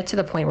point, get to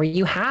the point where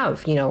you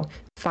have,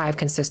 5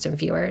 consistent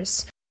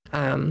viewers.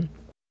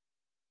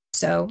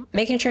 So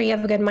making sure you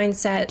have a good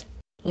mindset,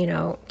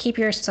 keep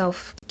your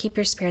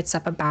spirits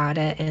up about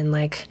it, and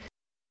like,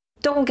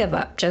 don't give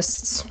up.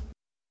 Just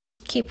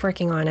keep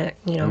working on it.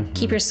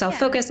 Keep yourself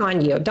focused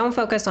on you. Don't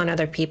focus on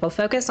other people.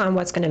 Focus on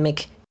what's going to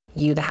make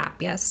you the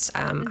happiest.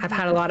 I've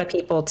had a lot of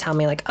people tell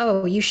me like,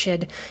 oh, you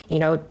should,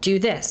 do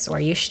this, or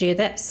you should do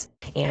this.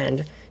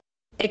 And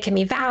it can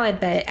be valid,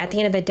 but at the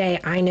end of the day,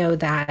 I know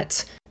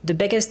that the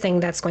biggest thing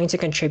that's going to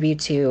contribute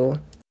to,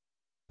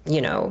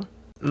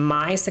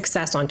 my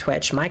success on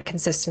Twitch, my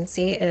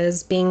consistency,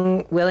 is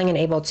being willing and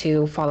able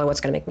to follow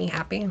what's going to make me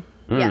happy.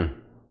 Yeah.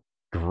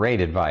 Great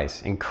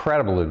advice.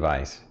 Incredible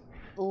advice.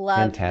 Love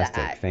Fantastic.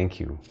 that. Thank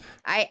you.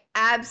 I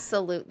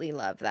absolutely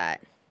love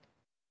that.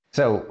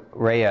 So,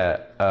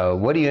 Rhea,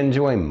 what do you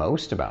enjoy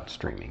most about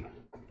streaming?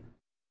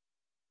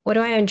 What do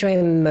I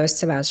enjoy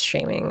most about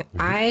streaming?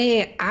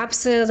 I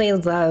absolutely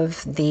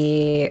love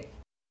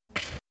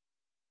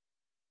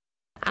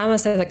I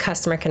almost said the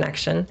customer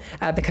connection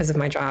because of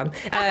my job.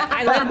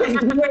 I love the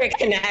viewer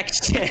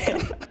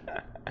connection.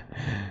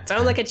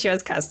 Don't look at you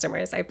as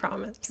customers, I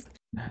promise.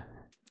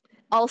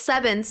 All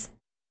 7s.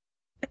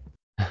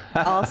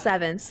 All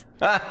 7s.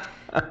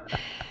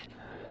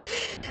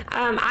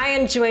 I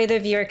enjoy the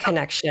viewer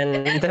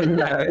connection the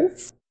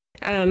most.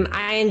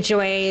 I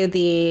enjoy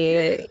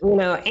the,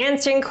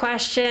 answering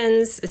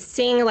questions,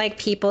 seeing like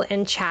people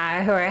in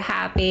chat who are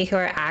happy, who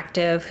are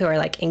active, who are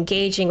like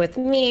engaging with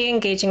me,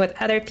 engaging with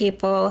other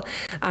people.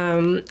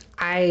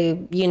 I,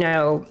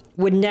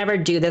 would never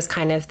do this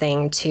kind of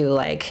thing to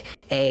like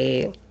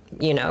a,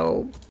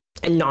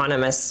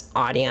 anonymous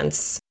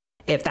audience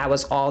if that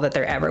was all that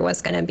there ever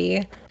was going to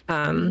be.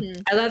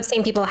 I love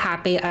seeing people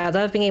happy. I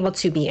love being able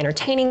to be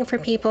entertaining for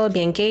people,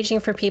 be engaging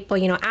for people,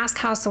 ask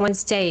how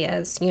someone's day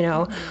is.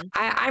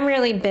 I'm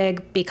really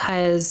big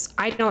because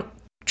I don't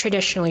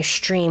traditionally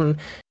stream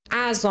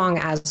as long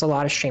as a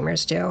lot of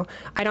streamers do.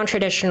 I don't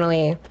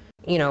traditionally,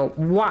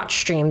 watch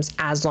streams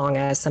as long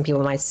as some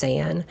people might stay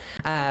in.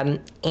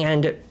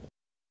 And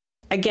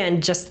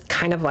again, just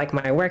kind of like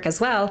my work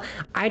as well,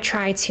 I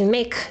try to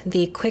make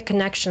the quick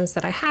connections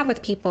that I have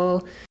with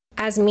people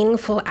as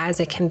meaningful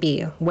as it can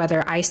be,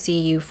 whether I see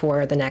you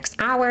for the next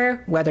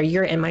hour, whether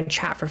you're in my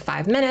chat for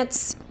 5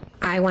 minutes.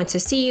 I want to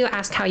see you,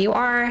 ask how you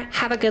are,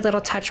 have a good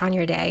little touch on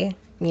your day,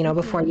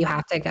 before you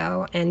have to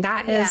go. And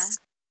that is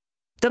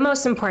the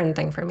most important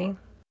thing for me.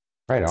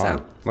 Right on.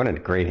 So. What a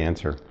great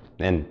answer.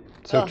 And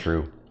so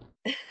true.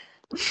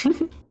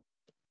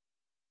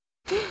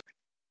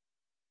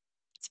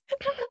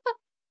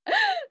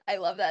 I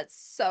love that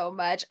so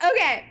much.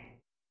 Okay.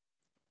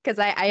 Because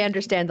I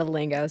understand the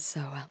lingo so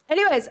well.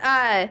 Anyways,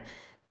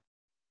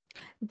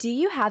 do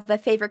you have a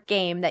favorite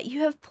game that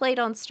you have played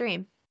on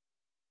stream?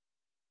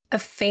 A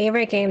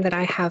favorite game that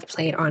I have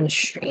played on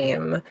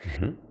stream?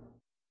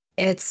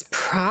 It's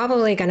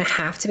probably going to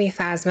have to be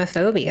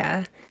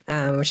Phasmophobia,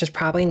 which is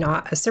probably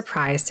not a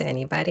surprise to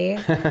anybody.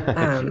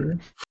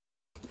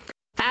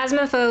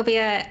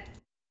 Phasmophobia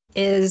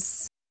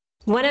is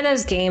one of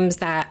those games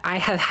that I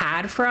have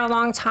had for a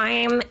long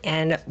time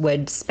and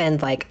would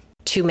spend like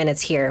 2 minutes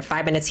here,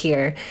 5 minutes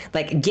here,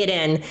 like get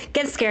in,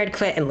 get scared,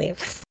 quit, and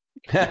leave.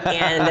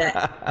 And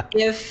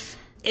if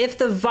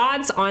the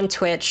VODs on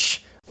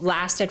Twitch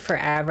lasted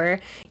forever,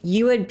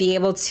 you would be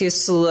able to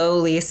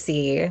slowly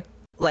see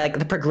like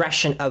the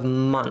progression of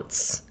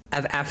months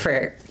of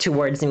effort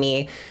towards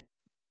me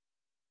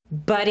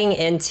butting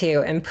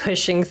into and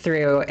pushing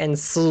through and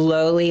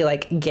slowly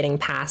like getting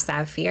past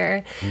that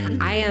fear.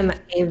 I am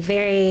a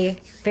very,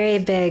 very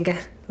big,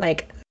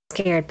 like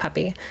scared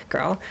puppy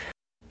girl.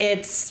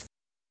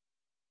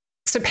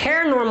 So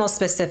paranormal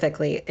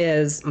specifically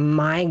is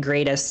my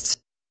greatest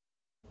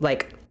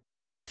like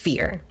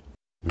fear.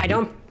 I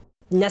don't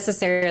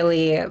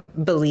necessarily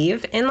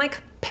believe in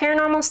like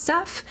paranormal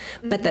stuff,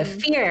 but the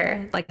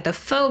fear, like the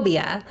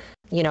phobia,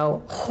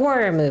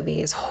 horror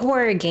movies,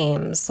 horror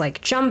games,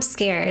 like jump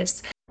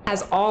scares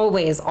has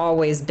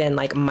always been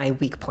like my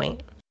weak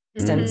point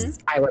since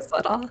I was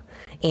little.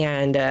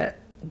 And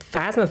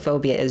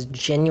Phasmophobia is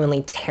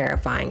genuinely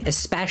terrifying,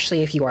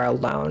 especially if you are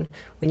alone.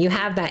 When you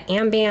have that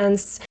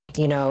ambience,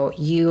 you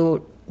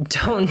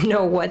don't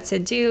know what to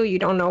do, you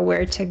don't know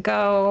where to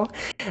go.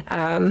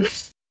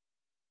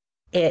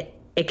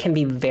 It can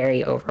be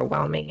very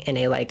overwhelming in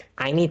a like,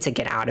 I need to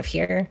get out of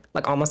here,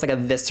 like almost like a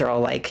visceral,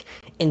 like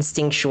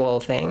instinctual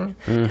thing.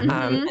 So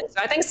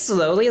I think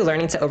slowly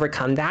learning to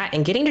overcome that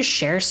and getting to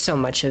share so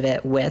much of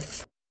it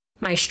with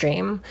my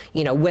stream,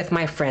 with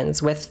my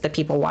friends, with the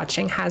people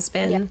watching has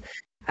been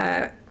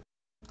a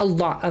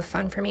lot of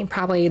fun for me.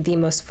 Probably the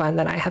most fun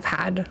that I have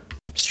had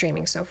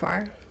streaming so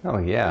far. Oh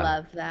yeah.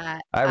 Love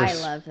that. I I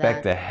love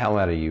respect that. the hell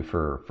out of you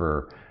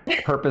for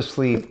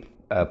purposely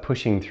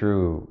pushing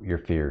through your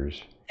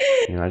fears.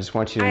 You know, I just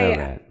want you to know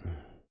that.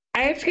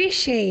 I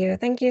appreciate you.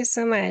 Thank you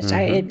so much.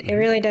 It Mm-hmm.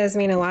 really does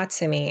mean a lot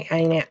to me.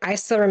 I mean, I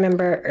still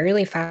remember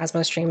early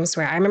Phasmo streams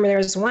where I remember there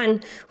was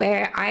one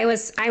where I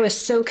was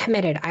so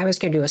committed. I was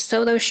going to do a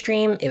solo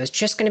stream. It was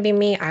just going to be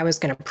me. I was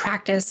going to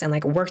practice and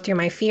like work through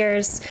my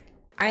fears.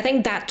 I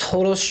think that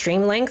total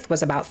stream length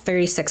was about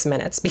 36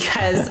 minutes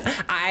because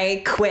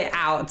I quit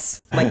out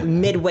like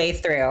midway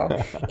through,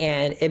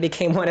 and it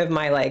became one of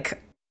my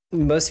like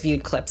most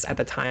viewed clips at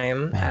the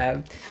time.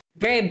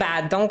 Very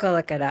bad. Don't go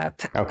look it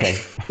up. Okay.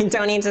 You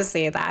don't need to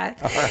see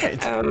that. All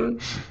right.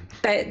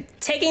 But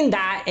taking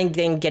that and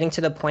then getting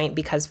to the point,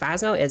 because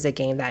Phasmo is a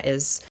game that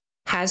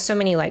has so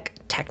many like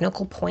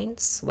technical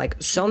points, like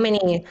so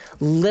many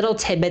little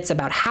tidbits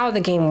about how the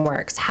game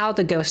works, how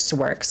the ghosts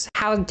works,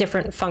 how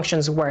different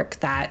functions work,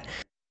 that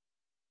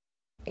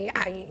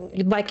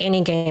like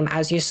any game,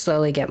 as you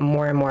slowly get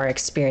more and more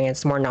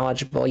experienced, more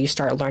knowledgeable, you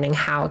start learning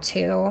how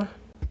to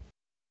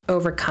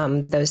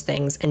overcome those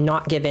things and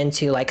not give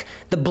into like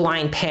the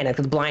blind panic,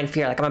 the blind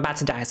fear, like I'm about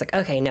to die. It's like,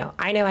 okay, no,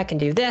 I know I can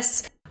do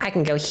this. I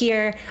can go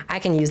here. I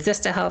can use this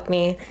to help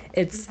me.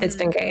 It's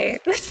been great.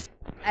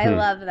 I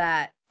love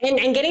that.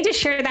 And getting to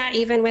share that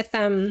even with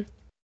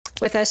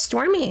a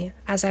Stormy,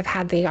 as I've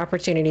had the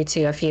opportunity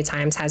to a few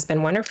times, has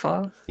been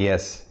wonderful.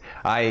 Yes.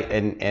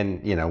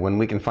 And you know, when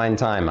we can find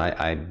time,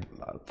 I'm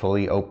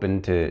fully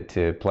open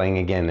to playing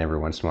again every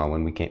once in a while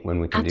when we can do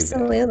that.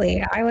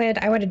 Absolutely. I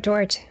would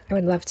adore to. I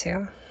would love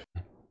to.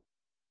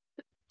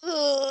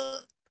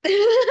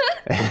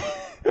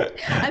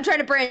 I'm trying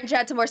to branch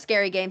out to more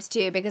scary games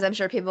too, because I'm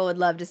sure people would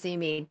love to see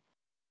me.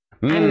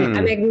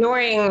 I'm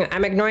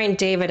ignoring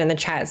David in the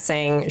chat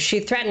saying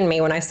she threatened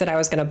me when I said I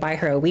was going to buy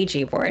her a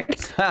Ouija board.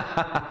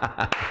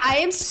 I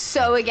am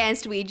so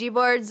against Ouija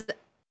boards.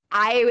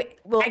 I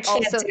will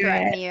also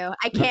threaten you.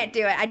 I can't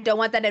do it. I don't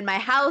want that in my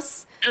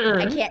house.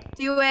 I can't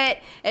do it.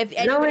 If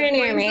nowhere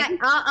near me.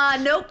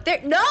 Nope.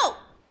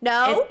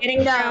 No. It's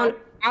getting thrown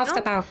off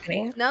the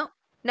balcony. No.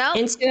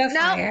 Into a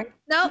fire.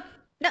 No.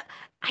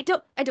 I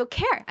don't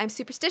care. I'm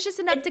superstitious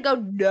enough to go,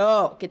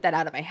 no, get that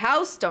out of my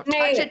house. Don't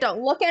touch it.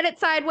 Don't look at it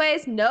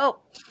sideways. No.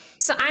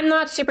 So I'm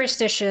not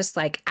superstitious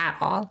like at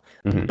all,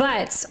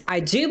 but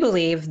I do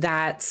believe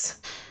that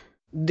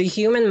the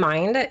human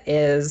mind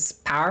is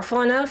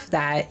powerful enough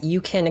that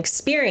you can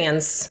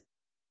experience,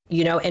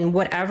 you know, in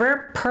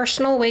whatever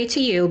personal way to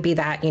you, be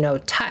that, you know,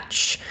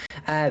 touch,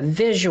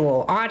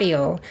 visual,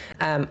 audio.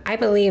 I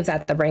believe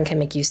that the brain can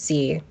make you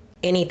see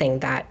anything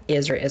that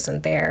is or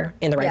isn't there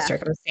in the right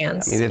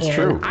circumstance. I mean, it's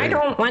true. I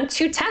don't want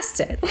to test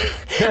it.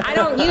 I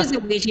don't use a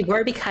Ouija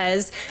board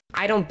because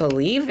I don't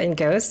believe in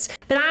ghosts,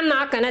 but I'm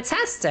not going to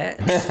test it.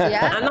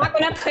 Yeah. I'm not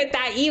going to put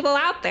that evil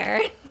out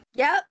there.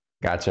 Yep.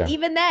 Gotcha.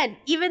 Even then.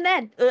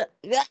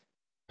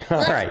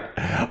 All right.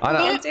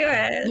 Can't do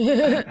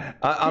it.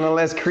 On a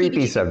less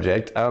creepy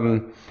subject,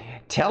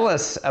 tell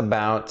us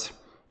about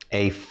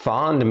a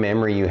fond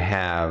memory you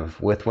have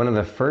with one of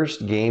the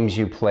first games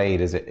you played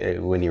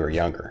when you were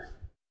younger.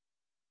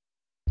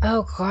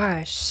 Oh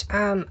gosh,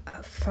 a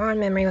fond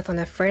memory with one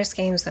of the first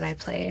games that I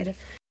played.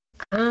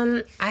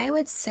 I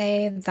would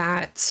say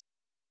that,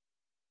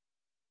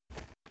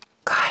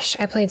 gosh,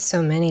 I played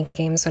so many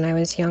games when I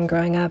was young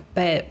growing up,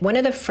 but one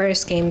of the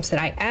first games that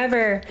I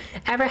ever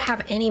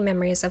have any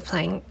memories of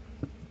playing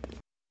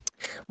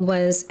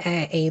was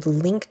a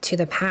Link to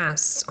the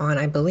Past on,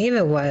 I believe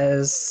it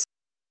was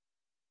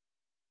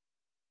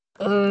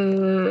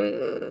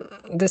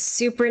the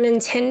Super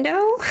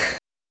Nintendo.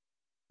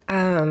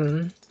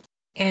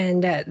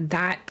 And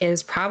that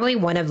is probably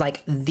one of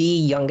like the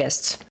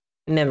youngest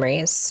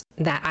memories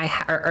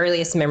that or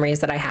earliest memories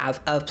that I have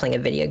of playing a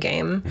video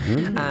game.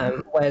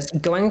 Was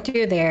going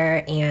through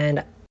there,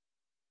 and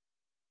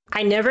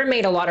I never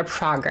made a lot of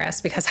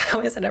progress because I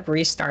always ended up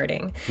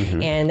restarting.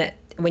 And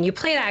when you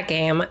play that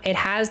game, it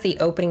has the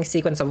opening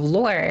sequence of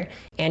lore,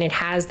 and it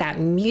has that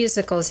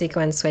musical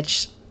sequence,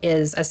 which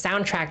is a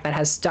soundtrack that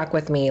has stuck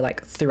with me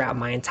like throughout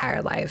my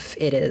entire life.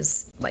 It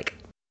is like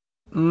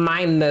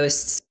my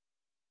most,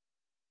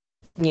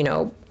 you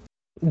know,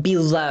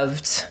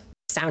 beloved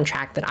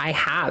soundtrack that I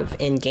have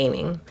in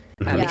gaming,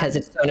 because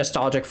it's so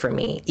nostalgic for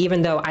me.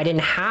 Even though I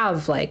didn't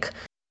have like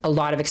a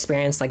lot of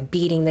experience like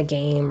beating the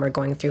game or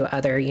going through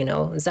other, you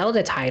know,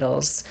 Zelda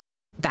titles,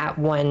 that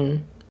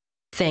one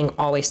thing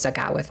always stuck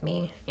out with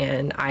me.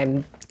 And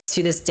I'm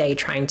to this day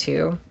trying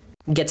to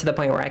get to the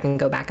point where I can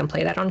go back and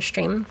play that on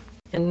stream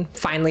and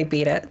finally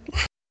beat it.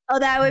 Oh,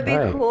 that would be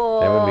cool.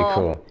 That would be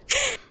cool.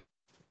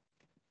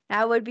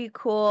 That would be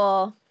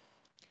cool.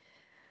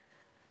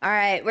 All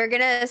right, we're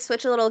going to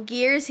switch a little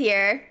gears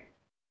here.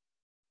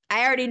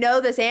 I already know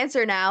this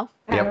answer now.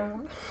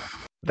 Yep.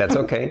 That's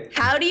okay.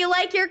 How do you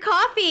like your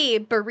coffee,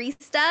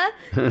 barista?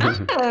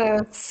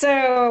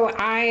 So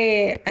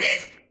I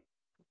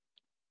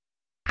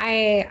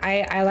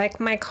like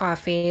my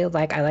coffee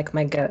like I like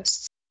my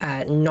ghosts.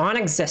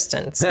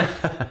 non-existent.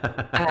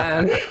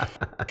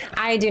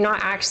 I do not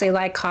actually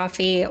like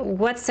coffee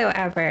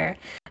whatsoever.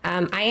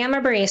 I am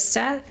a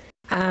barista,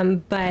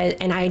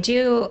 and I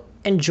do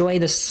enjoy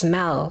the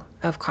smell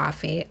of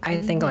coffee. I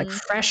think like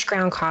fresh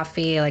ground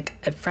coffee, like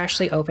a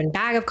freshly opened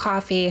bag of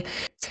coffee.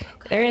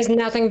 There is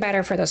nothing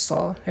better for the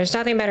soul. There's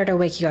nothing better to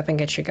wake you up and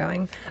get you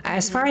going.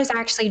 As far as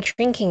actually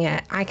drinking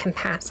it, I can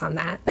pass on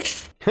that.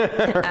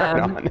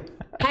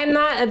 I'm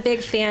not a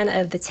big fan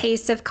of the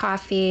taste of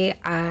coffee,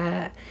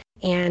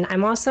 and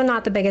I'm also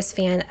not the biggest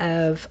fan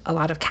of a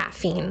lot of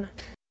caffeine.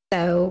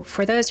 So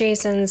for those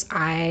reasons,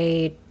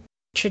 I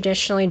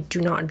traditionally do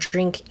not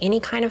drink any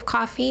kind of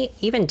coffee,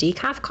 even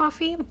decaf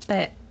coffee.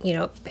 But, you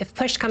know, if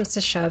push comes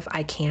to shove,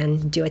 I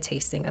can do a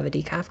tasting of a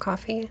decaf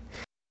coffee.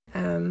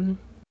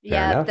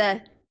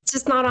 It's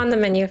just not on the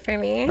menu for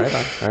me.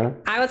 Right on.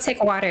 I would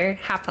take water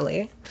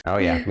happily. Oh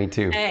yeah, me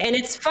too. And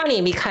it's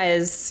funny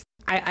because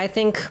I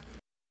think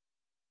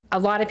a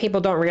lot of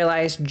people don't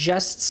realize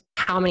just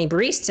how many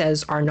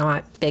baristas are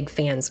not big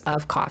fans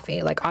of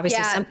coffee. Like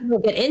obviously some people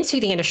get into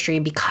the industry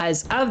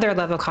because of their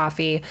love of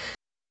coffee.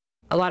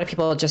 A lot of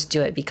people just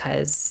do it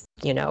because,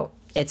 you know,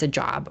 it's a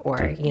job,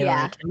 or, you know,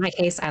 like in my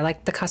case, I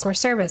like the customer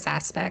service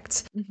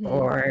aspect,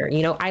 or,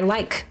 you know, I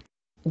like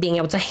being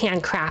able to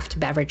handcraft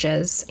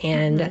beverages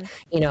and,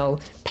 you know,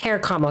 pair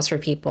combos for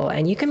people.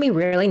 And you can be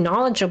really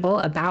knowledgeable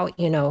about,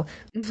 you know,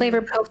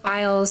 flavor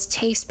profiles,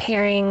 taste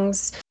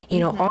pairings, you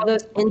know, all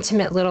those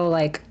intimate little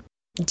like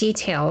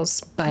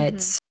details.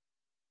 But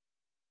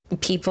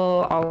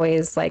people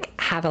always like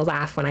have a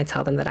laugh when I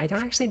tell them that I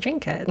don't actually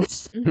drink it.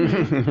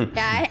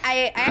 Yeah,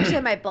 I actually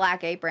have my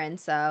black apron,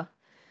 so.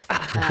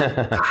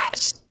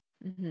 Gosh,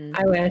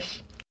 I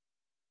wish.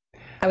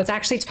 I was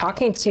actually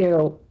talking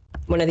to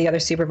one of the other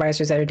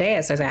supervisors the other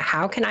day. So I was like,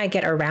 how can I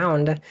get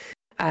around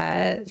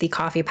the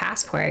coffee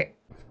passport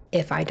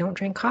if I don't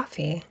drink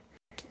coffee?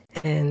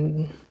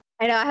 And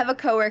I know I have a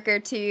coworker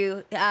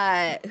too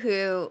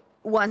who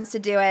wants to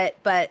do it,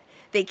 but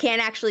they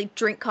can't actually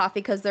drink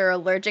coffee because they're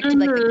allergic to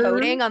like the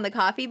coating on the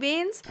coffee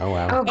beans. Oh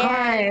wow. Oh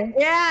god.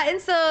 Yeah,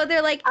 and so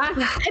they're like, I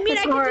mean,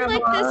 I can do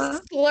like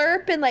this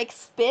slurp and like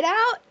spit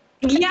out.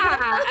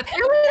 Yeah,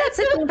 apparently that's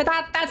a thing, but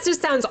that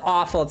just sounds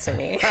awful to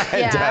me.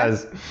 It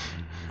does.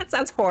 That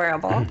sounds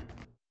horrible.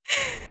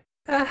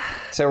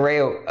 So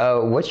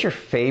Rhea, what's your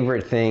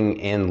favorite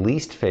thing and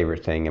least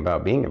favorite thing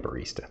about being a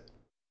barista?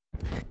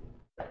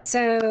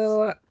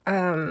 So,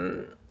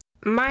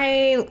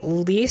 my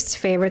least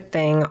favorite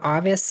thing,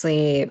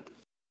 obviously,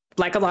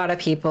 like a lot of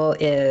people,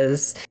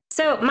 is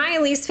my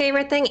least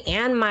favorite thing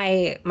and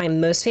my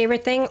most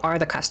favorite thing are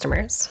the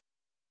customers.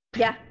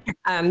 Yeah.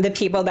 The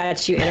people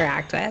that you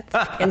interact with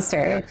and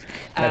serve.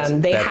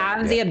 They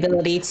have the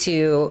ability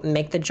to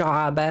make the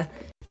job,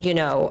 you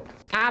know,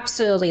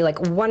 absolutely like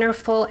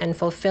wonderful and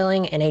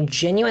fulfilling in a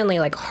genuinely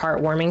like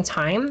heartwarming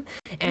time.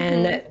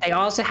 And they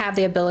also have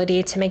the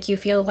ability to make you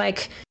feel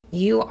like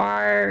you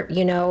are,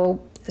 you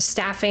know,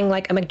 staffing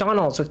like a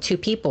McDonald's with 2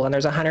 people and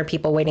there's 100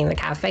 people waiting in the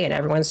cafe and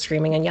everyone's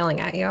screaming and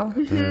yelling at you.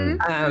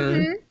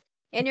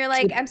 And you're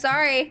like, I'm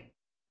sorry,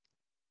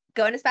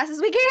 going as fast as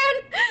we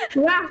can.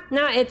 Yeah,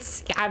 no,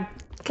 I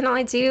can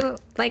only do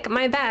like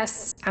my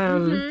best.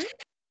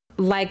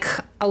 Like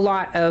a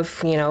lot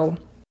of, you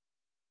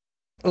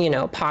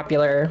know,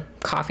 popular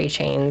coffee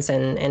chains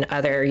and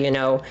other, you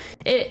know,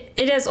 it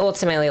is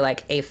ultimately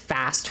like a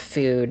fast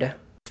food,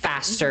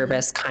 fast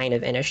service kind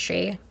of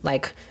industry.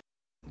 Like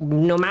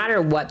no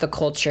matter what the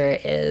culture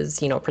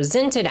is, you know,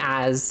 presented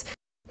as,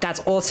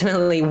 that's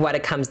ultimately what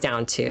it comes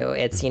down to.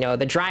 It's, you know,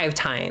 the drive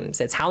times,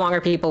 it's how long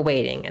are people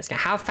waiting, it's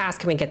how fast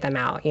can we get them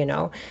out, you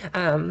know.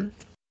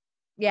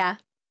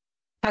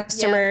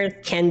 Customers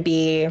can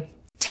be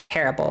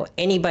terrible.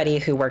 Anybody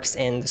who works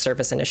in the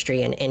service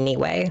industry in any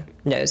way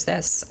knows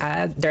this.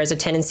 There's a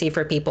tendency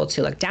for people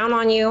to look down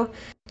on you,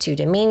 to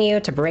demean you,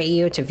 to berate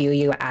you, to view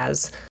you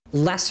as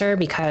lesser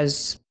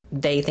because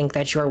they think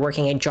that you're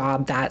working a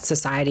job that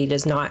society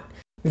does not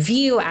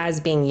view as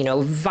being, you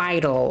know,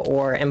 vital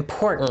or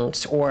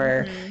important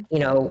or, you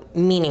know,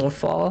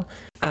 meaningful.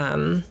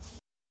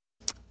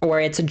 Or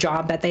it's a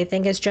job that they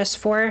think is just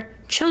for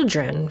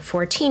children,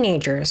 for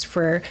teenagers,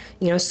 for,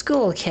 you know,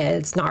 school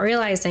kids, not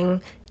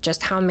realizing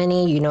just how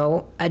many, you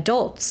know,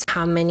 adults,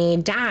 how many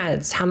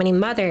dads, how many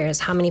mothers,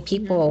 how many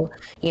people,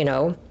 you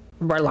know,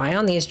 rely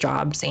on these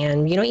jobs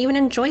and, you know, even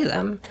enjoy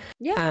them.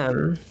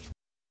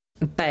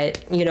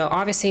 But, you know,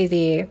 obviously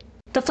the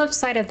flip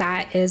side of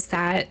that is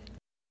that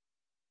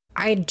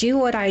I do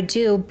what I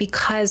do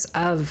because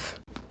of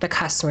the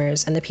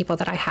customers and the people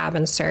that I have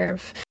and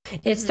serve.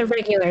 It's the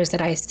regulars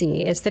that I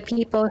see. It's the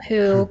people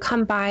who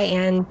come by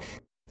and,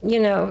 you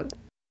know,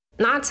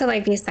 not to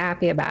like be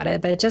sappy about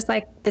it, but just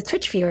like the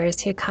Twitch viewers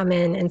who come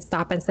in and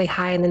stop and say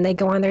hi and then they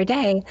go on their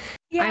day.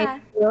 I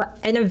feel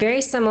in a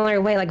very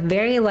similar way, like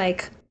very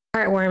like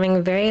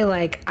heartwarming, very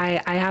like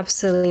I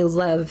absolutely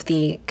love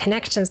the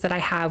connections that I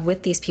have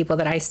with these people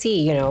that I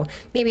see. You know,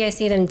 maybe I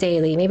see them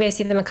daily, maybe I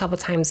see them a couple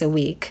times a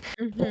week,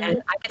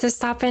 and I get to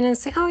stop in and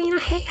say, oh, you know,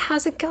 hey,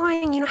 how's it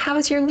going? You know, how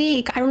was your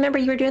week? I remember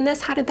you were doing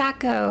this. How did that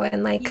go?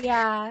 And like,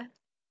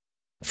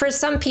 for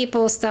some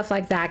people, stuff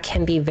like that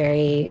can be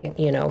very,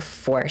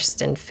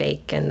 forced and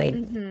fake, and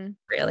they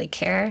really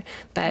care.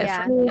 But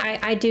Yeah. for me,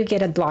 I do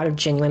get a lot of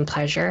genuine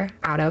pleasure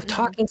out of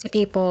talking to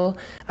people,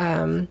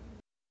 and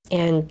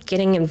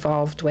getting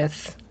involved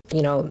with,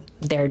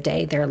 their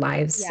day, their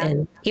lives,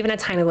 and even a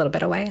tiny little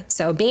bit away.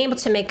 So being able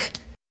to make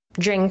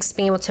drinks,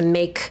 being able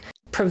to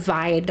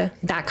provide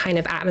that kind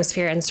of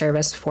atmosphere and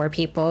service for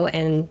people,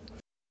 and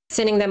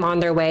sending them on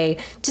their way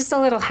just a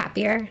little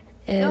happier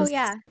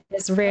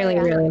is really,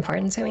 really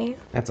important to me.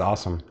 That's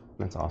awesome.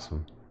 That's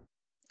awesome.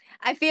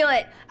 I feel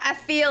it.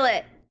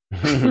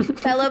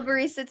 Fellow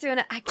barista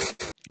tuna.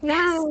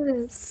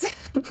 Yes.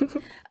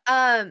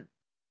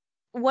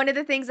 One of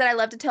the things that I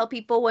love to tell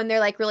people when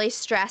they're like really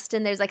stressed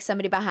and there's like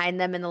somebody behind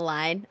them in the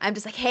line, I'm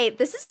just like, hey,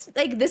 this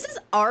is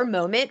our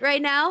moment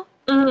right now.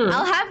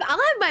 I'll have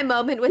my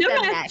moment with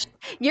them next.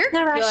 You're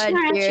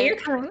good,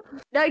 dude.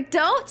 Like,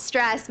 don't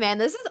stress, man.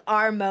 This is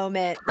our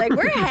moment. Like,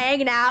 we're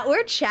hanging out,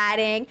 we're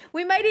chatting.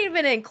 We might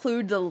even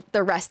include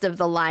the rest of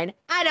the line.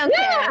 I don't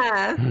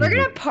care. We're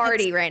gonna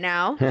party right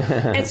now.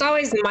 It's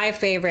always my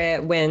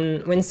favorite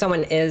when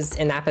someone is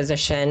in that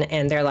position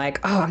and they're like,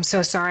 "Oh, I'm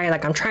so sorry.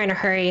 Like, I'm trying to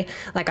hurry."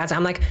 Like,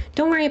 I'm like,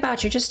 "Don't worry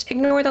about you. Just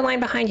ignore the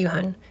line behind you,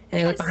 hun."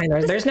 And I look behind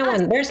her. There's no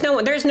one.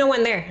 There's no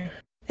one there.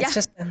 It's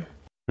just them.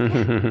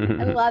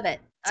 I love it.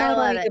 I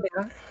love it.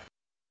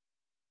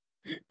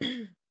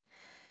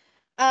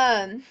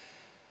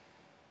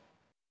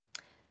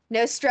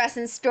 No stress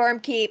and storm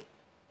keep.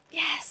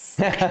 Yes.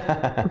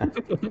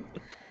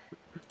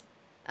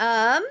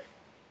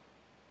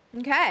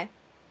 Okay.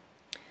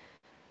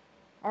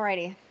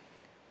 Alrighty.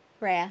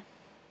 Rhea.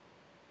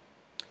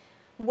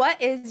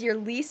 What is your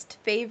least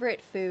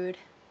favorite food?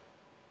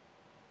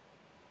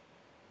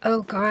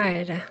 Oh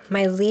God,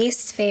 my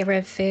least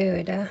favorite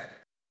food.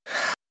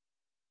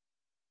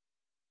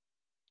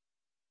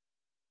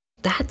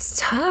 That's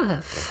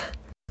tough.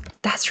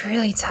 That's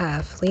really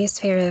tough.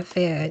 Least favorite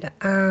food.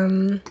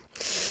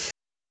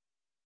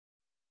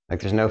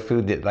 Like, there's no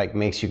food that like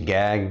makes you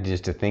gag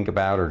just to think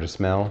about or to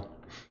smell.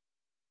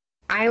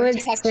 I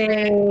would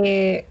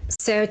say,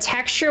 so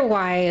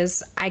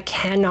texture-wise, I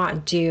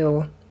cannot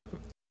do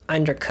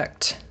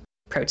undercooked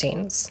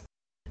proteins.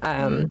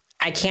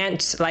 I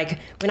can't, like,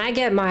 when I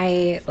get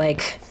my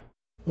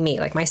meat,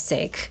 like my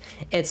steak,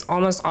 it's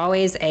almost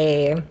always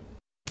a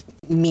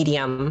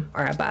medium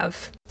or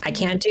above. I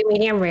can't do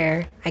medium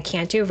rare. I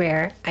can't do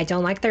rare. I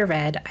don't like the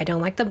red. I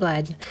don't like the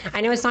blood.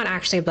 I know it's not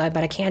actually blood,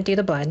 but I can't do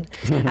the blood.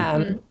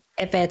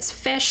 If it's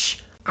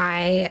fish,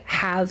 I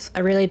have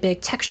a really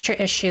big texture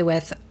issue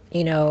with,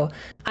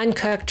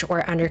 uncooked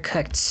or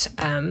undercooked,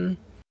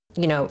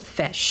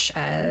 fish.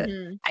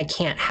 I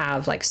can't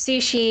have like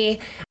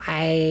sushi.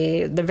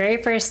 The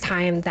very first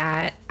time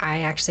that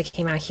I actually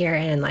came out here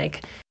and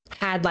like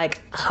had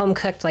like home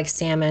cooked like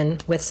salmon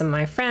with some of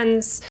my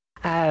friends,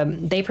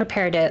 they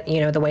prepared it,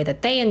 the way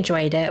that they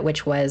enjoyed it,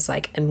 which was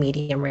like a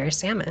medium rare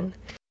salmon.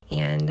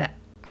 And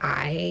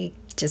I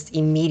just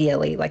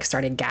immediately like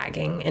started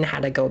gagging and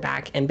had to go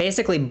back and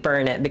basically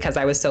burn it because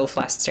I was so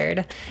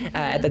flustered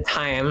at the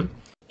time.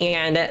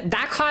 And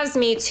that caused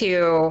me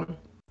to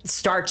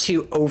start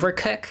to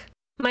overcook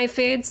my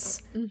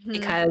foods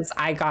because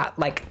I got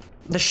like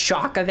the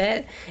shock of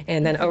it.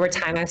 And then over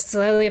time, I've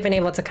slowly been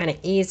able to kind of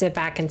ease it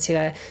back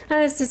into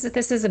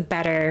this is a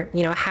better,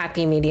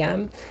 happy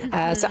medium.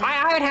 So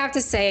I would have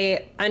to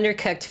say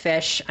undercooked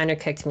fish,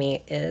 undercooked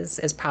meat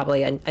is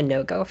probably a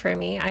no-go for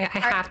me. I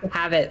have to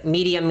have it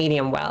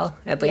medium well,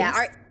 at least.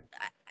 Yeah.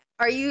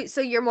 Are you, so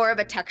you're more of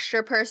a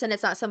texture person?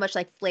 It's not so much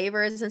like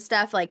flavors and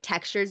stuff, like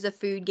textures of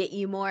food get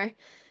you more?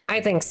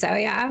 I think so,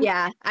 yeah.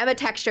 Yeah, I'm a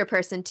texture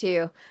person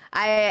too.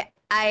 I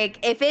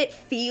if it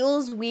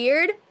feels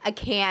weird, I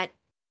can't.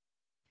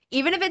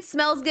 Even if it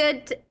smells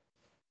good,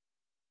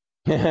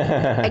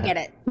 I get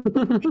it.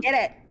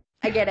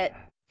 I get it.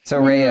 So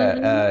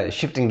Rhea,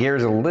 shifting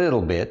gears a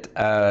little bit,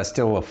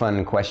 still a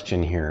fun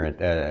question here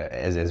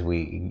as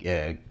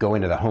we go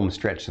into the home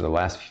stretch to the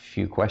last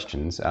few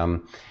questions.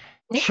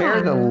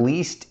 Share the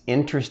least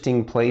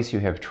interesting place you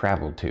have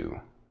traveled to.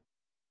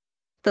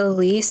 The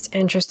least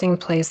interesting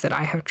place that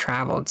I have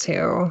traveled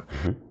to.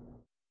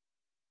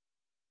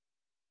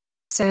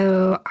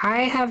 So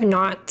I have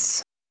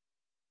not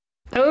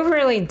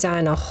overly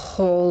done a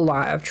whole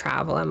lot of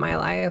travel in my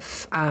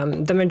life.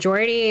 The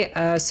majority,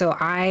 so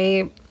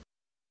I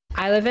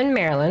live in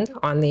Maryland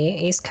on the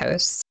East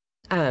Coast.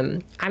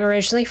 I'm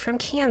originally from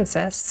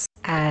Kansas,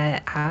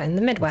 in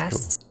the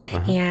Midwest,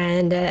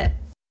 and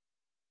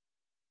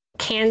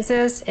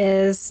Kansas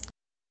is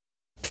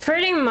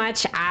pretty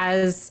much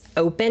as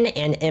open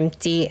and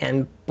empty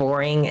and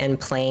boring and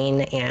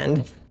plain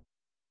and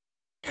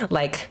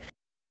like,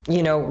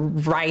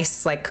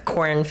 rice, like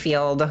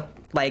cornfield,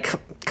 like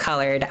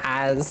colored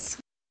as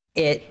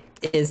it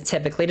is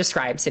typically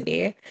described to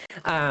be.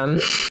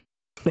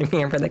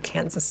 Remember the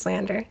Kansas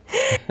slander.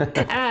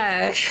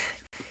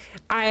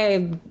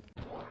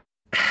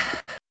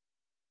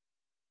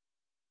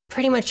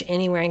 pretty much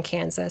anywhere in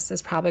Kansas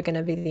is probably going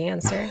to be the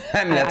answer.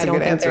 I mean, that's a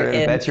good answer.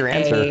 That's your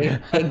answer.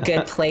 A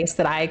good place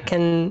that I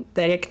can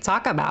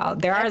talk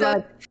about. There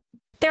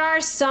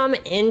are some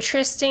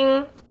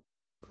interesting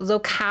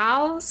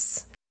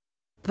locales,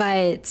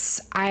 but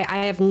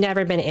I have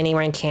never been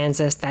anywhere in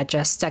Kansas that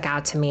just stuck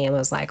out to me and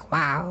was like,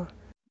 wow,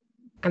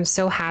 I'm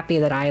so happy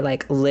that I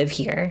like live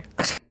here.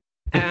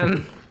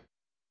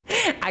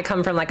 I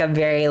come from like a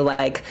very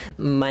like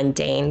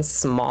mundane,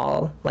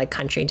 small like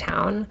country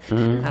town.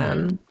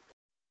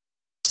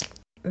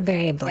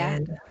 Very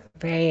bland,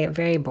 very,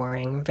 very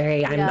boring.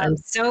 I'm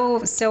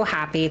so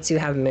happy to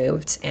have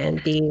moved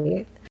and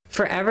be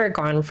forever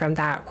gone from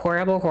that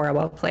horrible,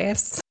 horrible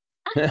place.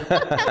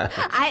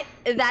 That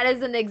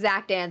is an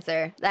exact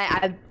answer.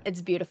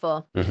 It's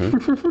beautiful.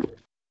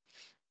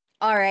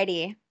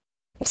 Alrighty.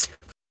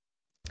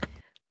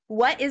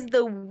 What is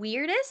the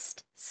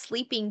weirdest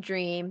sleeping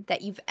dream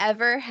that you've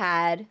ever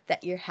had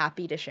that you're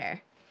happy to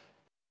share?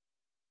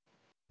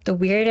 The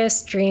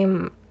weirdest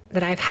dream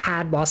that I've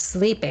had while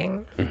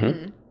sleeping.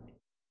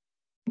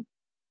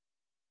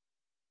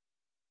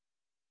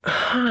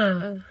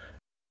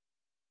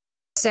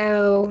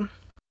 So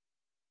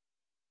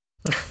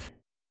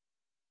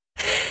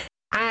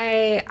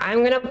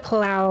I'm gonna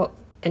pull out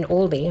an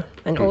oldie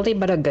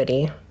but a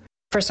goodie.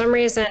 For some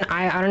reason,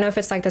 I don't know if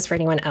it's like this for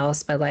anyone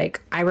else, but like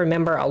I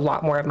remember a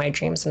lot more of my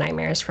dreams and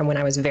nightmares from when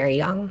I was very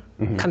young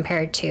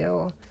compared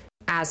to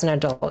as an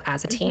adult,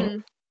 as a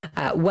teen.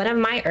 One of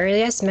my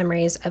earliest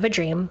memories of a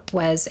dream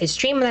was a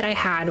dream that I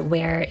had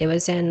where it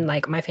was in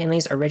like my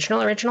family's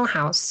original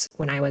house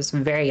when I was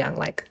very young,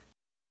 like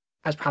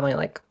I was probably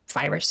like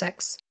 5 or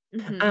 6.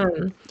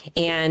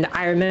 And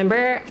I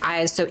remember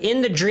so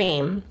in the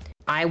dream,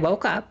 I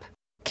woke up,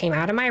 came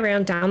out of my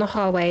room, down the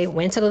hallway,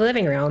 went to the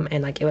living room,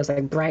 and like it was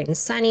like bright and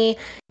sunny.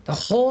 The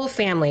whole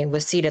family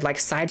was seated like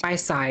side by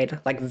side,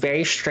 like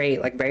very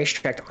straight, like very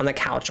strict on the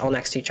couch, all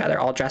next to each other,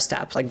 all dressed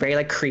up, like very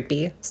like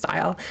creepy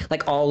style,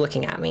 like all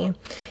looking at me.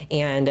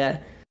 And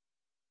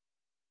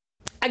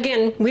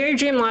again, weird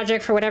dream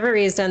logic, for whatever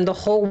reason, the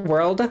whole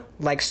world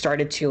like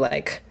started to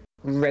like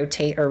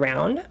rotate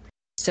around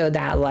so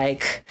that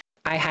like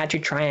I had to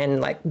try and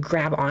like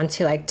grab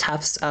onto like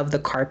tufts of the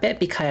carpet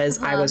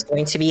because I was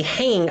going to be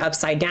hanging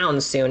upside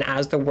down soon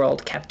as the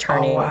world kept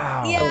turning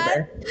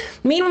over.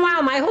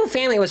 Meanwhile, my whole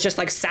family was just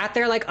like sat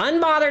there like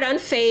unbothered,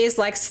 unfazed,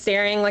 like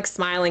staring, like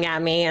smiling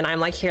at me. And I'm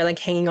like here like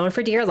hanging on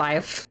for dear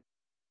life.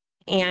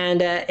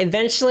 And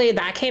eventually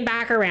that came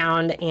back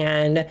around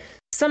and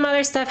some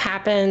other stuff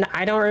happened.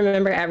 I don't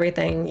remember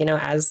everything, you know,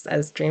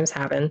 as dreams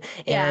happen.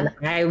 And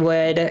I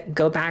would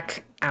go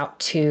back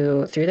out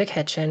through the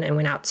kitchen and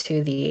went out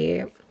to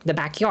the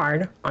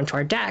backyard onto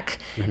our deck.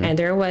 And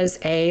there was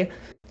a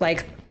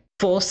like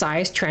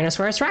full-size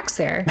Tyrannosaurus Rex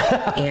there.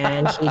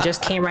 And he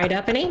just came right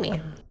up and ate me.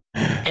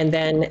 And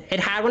then it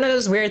had one of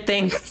those weird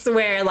things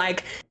where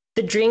like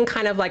the dream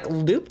kind of like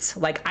looped,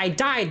 like I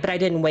died, but I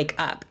didn't wake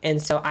up.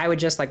 And so I would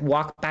just like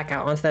walk back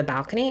out onto the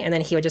balcony and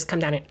then he would just come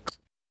down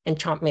and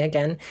chomp me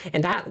again.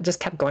 And that just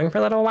kept going for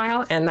a little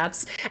while. And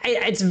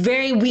it's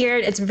very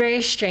weird. It's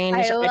very strange.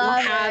 I don't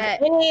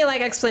have any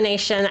like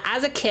explanation.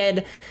 As a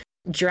kid,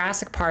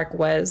 Jurassic Park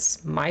was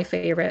my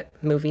favorite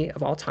movie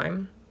of all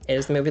time. It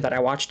is the movie that I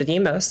watched the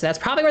most. So that's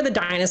probably where the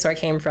dinosaur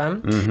came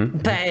from.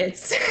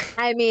 But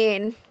I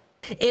mean,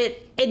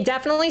 it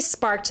definitely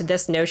sparked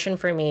this notion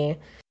for me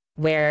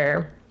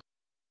where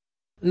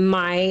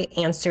my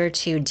answer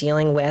to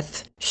dealing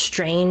with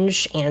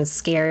strange and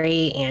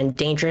scary and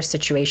dangerous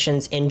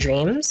situations in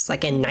dreams,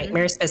 like in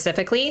nightmares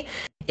specifically,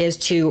 is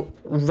to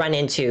run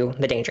into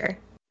the danger.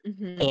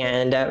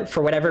 And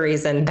for whatever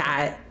reason,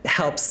 that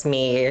helps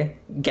me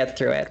get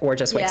through it or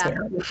just wakes me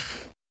up.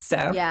 So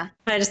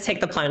I just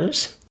take the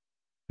plunge.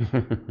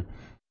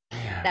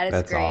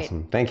 That's great.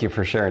 Awesome. Thank you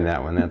for sharing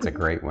that one. That's a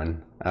great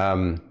one.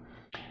 All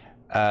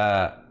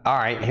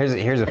right,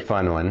 here's a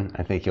fun one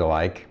I think you'll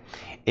like.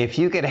 If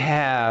you could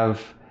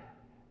have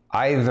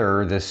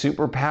either the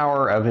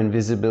superpower of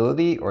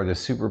invisibility or the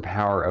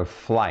superpower of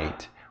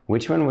flight,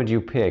 which one would you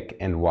pick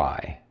and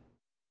why?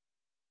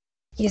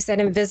 You said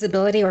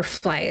invisibility or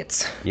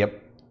flight?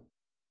 Yep.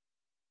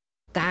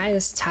 That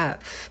is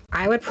tough.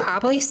 I would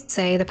probably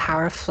say the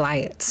power of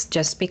flight,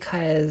 just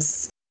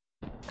because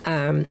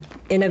in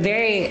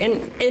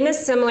a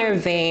similar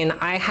vein,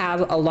 I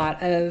have a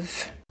lot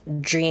of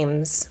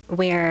dreams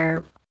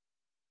where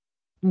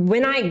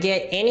when I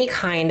get any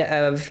kind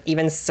of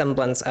even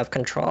semblance of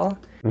control,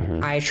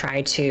 I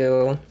try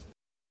to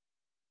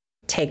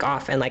take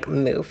off and like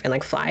move and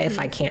like fly if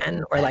I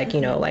can, or like, you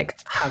know, like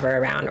hover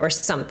around or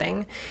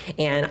something.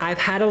 And I've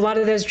had a lot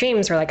of those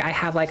dreams where like I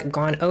have like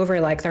gone over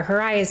like the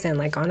horizon,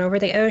 like gone over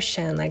the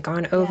ocean, like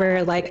gone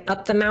over like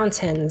up the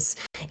mountains.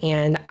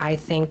 And I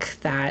think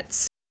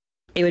that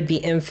it would be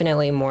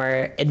infinitely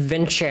more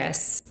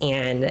adventurous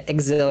and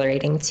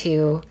exhilarating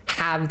to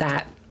have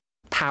that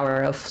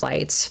power of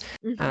flight.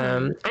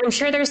 I'm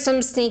sure there's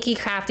some sneaky,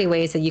 crafty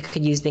ways that you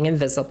could use being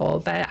invisible,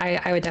 but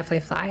I would definitely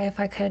fly if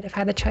I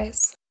had the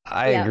choice.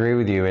 I agree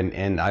with you,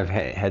 and I've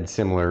had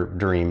similar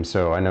dreams,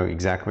 so I know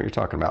exactly what you're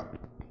talking about.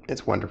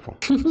 It's wonderful.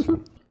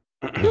 So.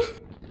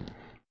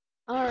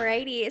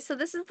 Alrighty, so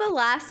this is the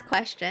last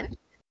question.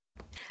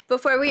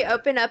 Before we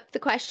open up the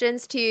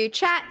questions to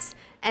chats,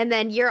 and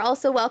then you're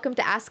also welcome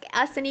to ask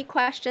us any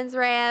questions,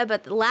 Rhea,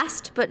 but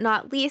last but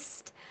not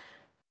least,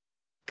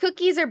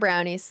 cookies or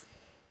brownies?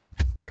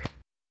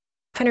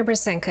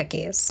 100%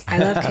 cookies. I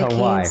love cookies.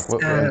 Why?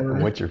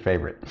 What's your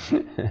favorite?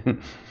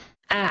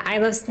 I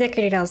love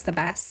snickerdoodles the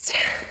best.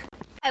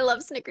 I love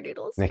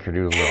snickerdoodles.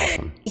 Snickerdoodles are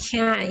awesome.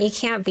 You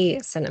can't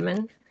beat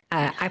cinnamon.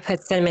 I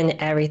put cinnamon in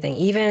everything,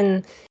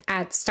 even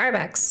at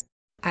Starbucks.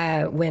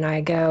 When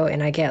I go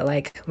and I get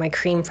like my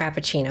cream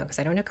frappuccino because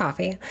I don't have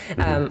coffee,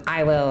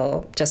 I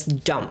will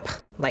just dump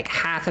like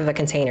half of a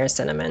container of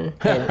cinnamon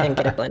and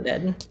get it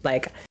blended.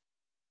 Like,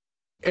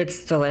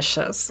 it's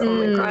delicious. Oh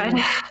my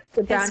god!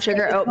 The brown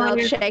sugar oat milk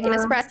shake and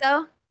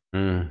espresso.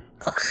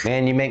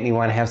 Man, you make me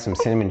want to have some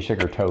cinnamon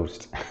sugar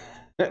toast.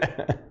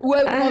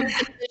 What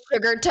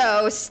sugar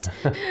toast?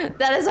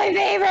 That is my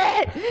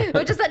favorite.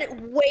 But just that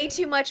way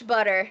too much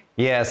butter.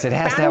 Yes, it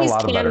has to have a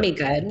lot of butter. Brownies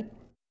can be good,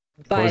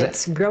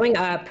 but growing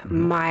up,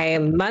 my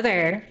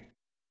mother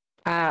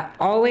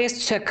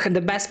always took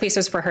the best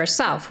pieces for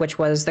herself, which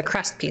was the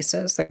crust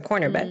pieces, the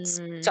corner bits.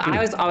 So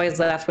I was always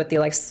left with the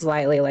like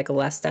slightly like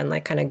less than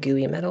like kind of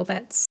gooey middle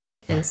bits.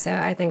 And so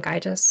I think I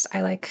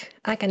like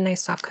a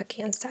nice soft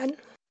cookie instead.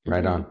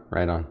 Right on,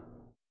 right on.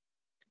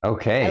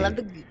 Okay. I love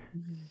the.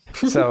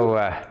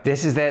 So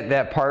this is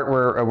that part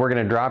where we're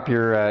going to drop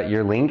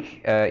your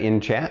link in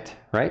chat,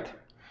 right?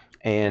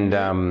 And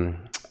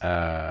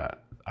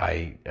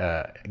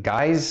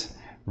guys,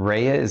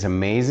 Rhea is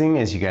amazing,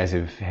 as you guys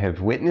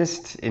have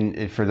witnessed.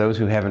 And for those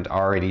who haven't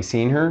already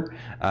seen her,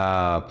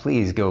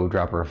 please go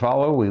drop her a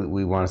follow.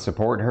 We want to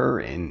support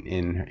her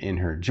in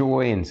her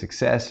joy and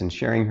success and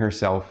sharing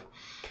herself.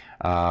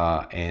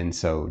 And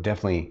so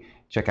definitely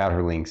check out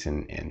her links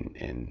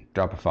and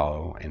drop a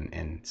follow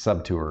and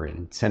sub to her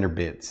and send her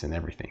bits and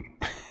everything.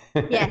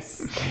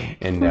 Yes.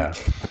 And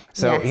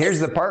so here's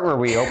the part where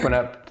we open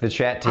up the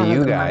chat to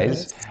you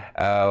guys,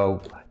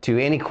 to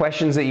any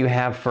questions that you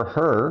have for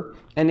her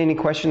and any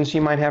questions she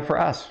might have for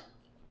us.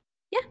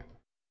 Yeah.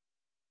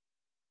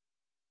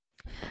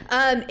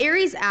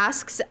 Aries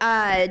asks,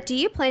 do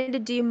you plan to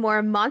do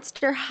more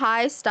Monster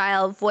High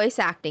style voice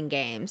acting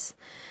games?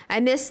 I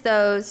miss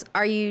those.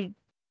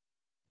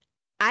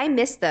 I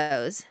miss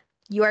those.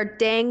 You are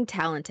dang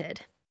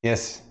talented.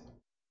 Yes.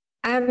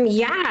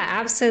 Yeah,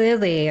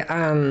 absolutely.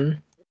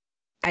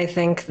 I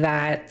think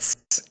that,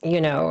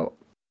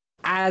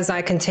 as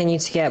I continue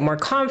to get more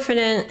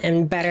confident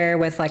and better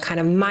with like kind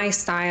of my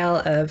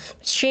style of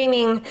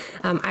streaming,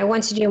 I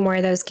want to do more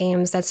of those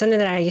games. That's something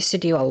that I used to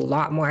do a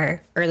lot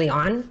more early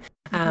on.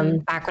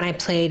 Back when I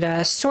played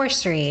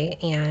Sorcery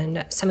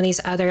and some of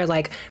these other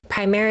like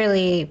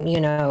primarily,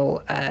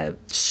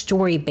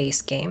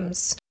 story-based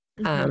games.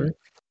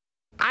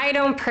 I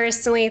don't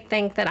personally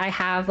think that I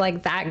have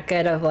like that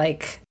good of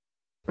like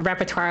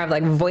repertoire of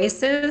like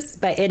voices,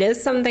 but it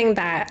is something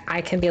that I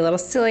can be a little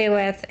silly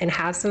with and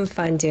have some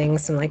fun doing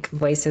some like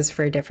voices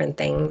for different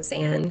things,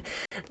 and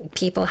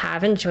people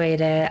have enjoyed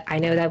it. I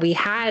know that we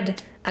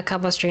had a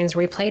couple of streams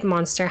where we played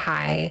Monster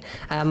High,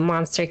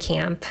 Monster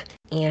Camp,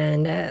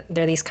 and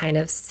they're these kind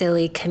of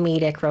silly,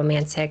 comedic,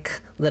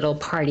 romantic little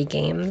party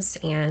games,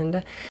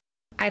 and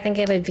I think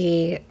it would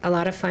be a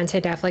lot of fun to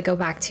definitely go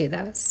back to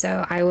those.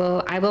 So I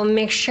will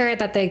make sure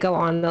that they go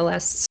on the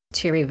list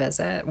to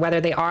revisit, whether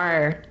they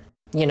are,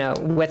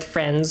 with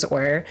friends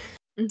or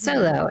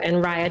solo. And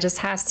Raya just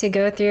has to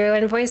go through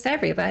and voice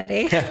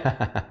everybody.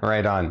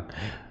 Right on.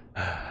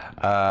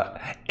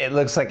 It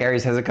looks like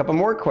Aries has a couple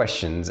more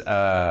questions.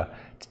 I'm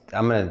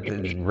going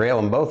to rail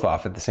them both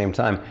off at the same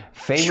time.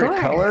 Favorite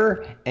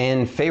color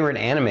and favorite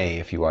anime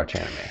if you watch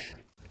anime.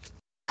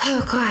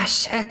 Oh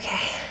gosh.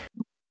 Okay.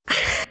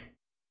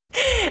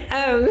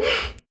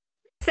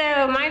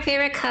 So my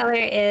favorite color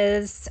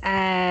is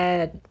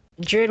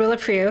Druid will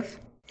approve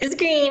is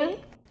green.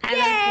 I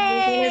love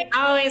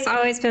green. It's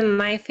always been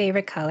my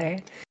favorite color.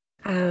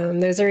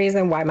 There's a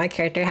reason why my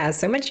character has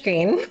so much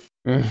green.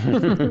 Pink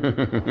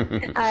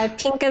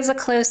is a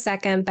close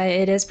second, but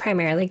it is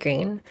primarily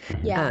green.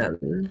 Yeah.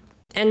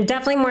 And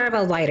definitely more of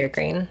a lighter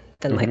green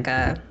than like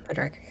a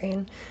darker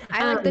green.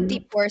 I like the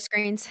deep forest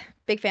greens.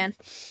 Big fan.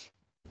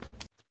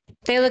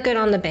 They look good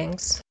on the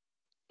bangs.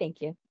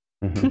 Thank you.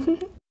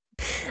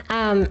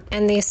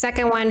 And the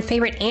second one,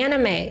 favorite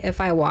anime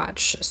if I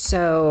watch.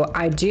 So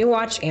I do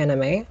watch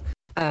anime.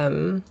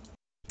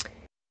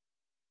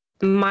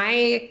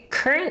 My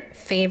current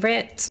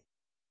favorite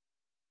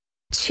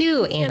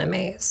 2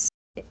 animes.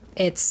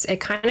 It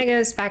kind of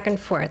goes back and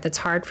forth. It's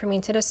hard for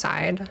me to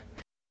decide.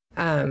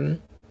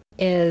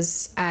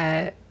 Is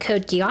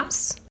Code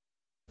Geass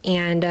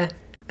and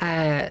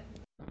Gurren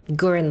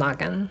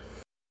Lagann.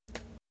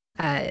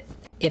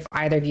 If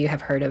either of you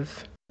have heard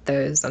of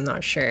those, I'm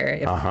not sure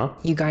if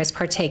you guys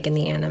partake in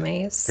the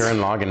animes. Gurren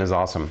Lagann is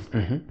awesome.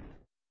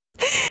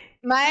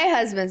 My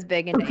husband's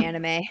big into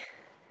anime.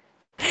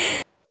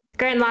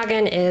 Gurren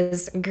Lagann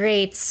is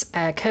great.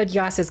 Code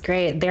Geass is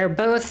great. They're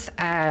both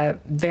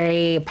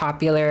very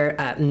popular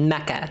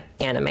mecha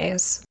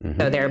animes.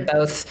 So they're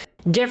both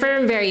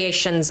different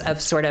variations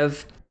of sort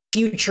of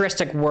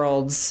futuristic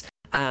worlds,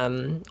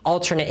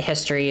 alternate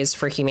histories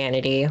for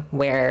humanity,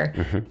 where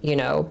you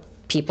know,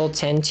 people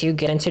tend to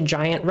get into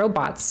giant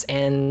robots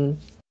and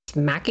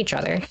smack each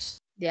other.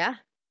 Yeah.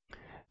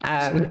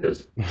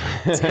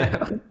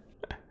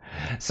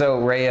 So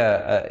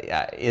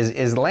Rhea,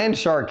 is Land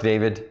Shark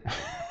David?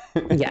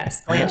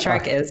 Yes, Land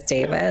Shark is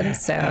David.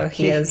 So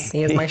he is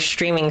my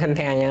streaming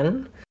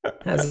companion,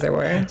 as it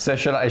were. So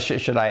should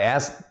I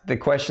ask the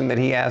question that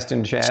he asked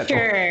in chat?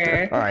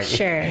 Sure. All right.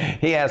 Sure.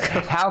 He asked,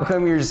 "How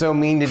come you're so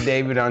mean to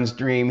David on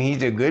stream?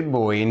 He's a good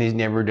boy and he's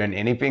never done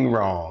anything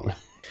wrong."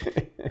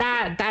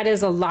 That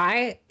is a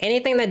lie.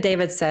 Anything that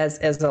David says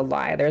is a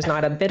lie. There's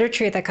not a bit of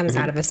truth that comes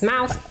out of his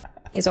mouth.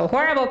 He's a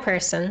horrible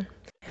person.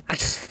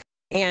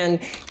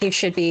 And he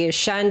should be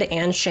shunned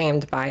and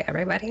shamed by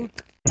everybody.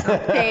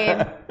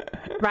 Shame.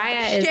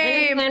 Raya is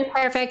Shame. innocent and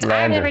perfect. Lander.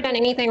 I've never done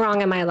anything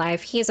wrong in my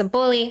life. He's a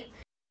bully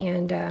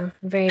and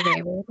very,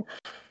 very rude.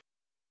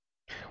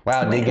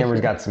 Wow, Dig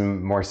Gamer's got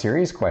some more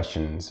serious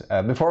questions.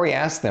 Before we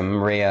ask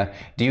them, Rhea,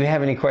 do you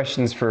have any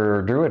questions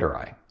for Druid or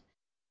I?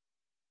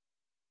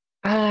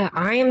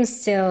 I'm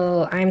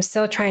still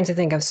trying to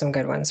think of some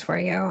good ones for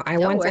you. I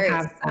want worries. to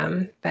have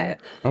them, but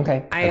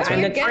Okay. I'm right.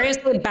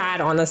 notoriously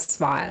bad on the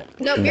spot.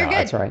 Nope, No, you're good.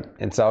 that's right.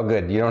 It's all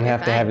good. You don't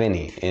have to have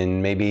any.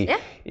 And maybe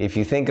if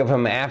you think of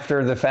them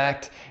after the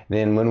fact,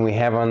 then when we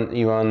have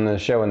you on the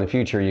show in the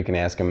future, you can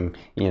ask them,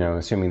 you know,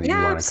 assuming that you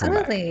want to come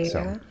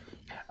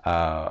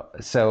back.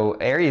 So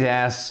Aries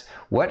asks,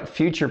 what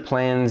future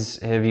plans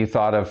have you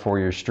thought of for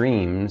your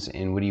streams,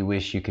 and what do you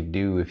wish you could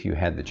do if you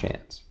had the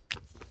chance?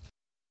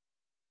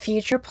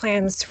 Future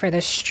plans for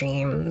the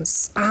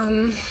streams.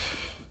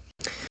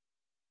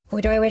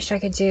 What do I wish I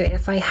could do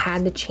if I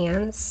had the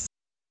chance?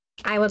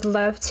 I would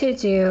love to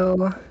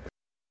do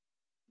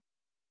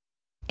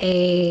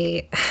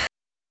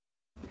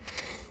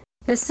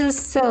This is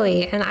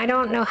silly, and I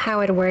don't know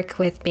how it'd work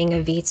with being a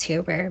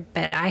VTuber,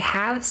 but I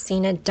have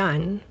seen it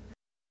done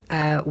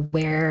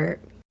where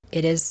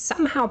it is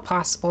somehow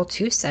possible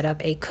to set up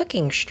a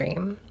cooking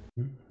stream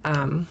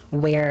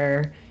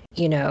where,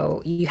 you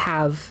know, you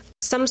have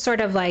some sort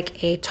of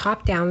like a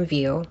top-down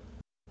view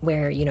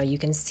where, you know, you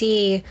can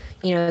see,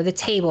 you know, the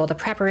table, the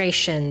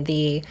preparation,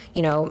 the,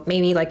 you know,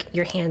 maybe like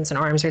your hands and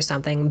arms or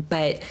something,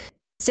 but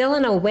still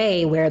in a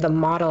way where the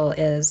model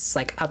is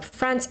like up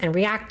front and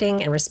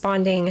reacting and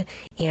responding.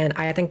 And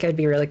I think it would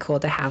be really cool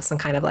to have some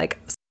kind of like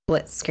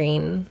split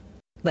screen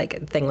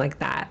like thing like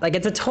that. Like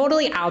it's a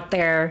totally out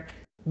there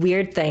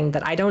weird thing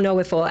that I don't know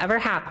if will ever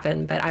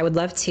happen, but I would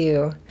love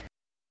to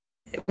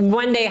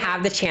one day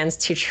have the chance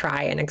to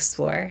try and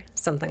explore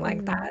something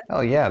like that.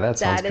 Oh yeah, that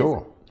sounds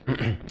cool.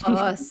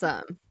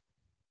 Awesome.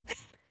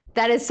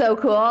 That is so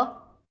cool,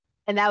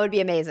 and that would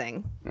be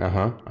amazing.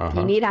 If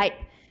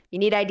you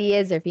need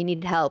ideas, or if you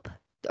need help,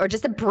 or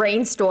just a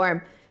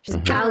brainstorm,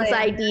 just bounce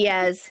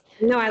ideas.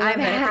 No, I'm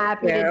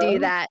happy to do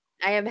that.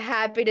 I am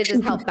happy to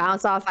just help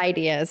bounce off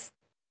ideas.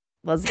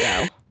 Let's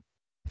go.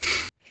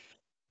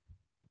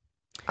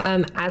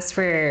 As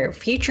for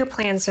future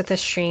plans with the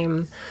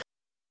stream,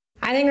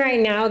 I think right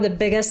now the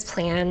biggest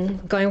plan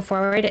going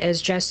forward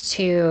is just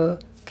to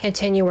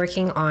continue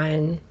working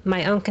on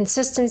my own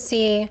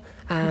consistency,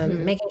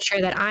 making sure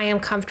that I am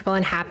comfortable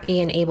and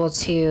happy and able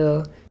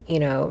to, you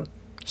know,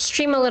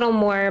 stream a little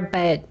more,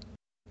 but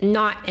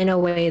not in a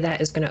way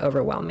that is going to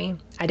overwhelm me.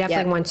 I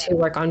definitely want to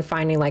work on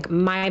finding like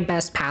my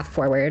best path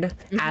forward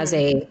as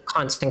a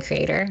content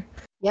creator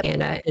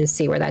and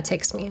see where that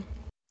takes me.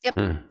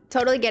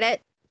 Totally get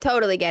it.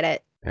 Totally get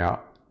it. Yeah.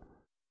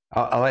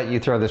 I'll let you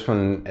throw this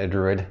one,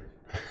 Druid.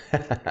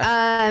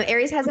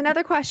 Aries has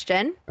another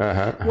question.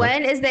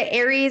 When is the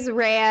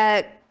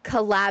Aries-Rhea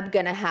collab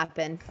gonna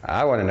happen?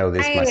 I want to know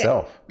this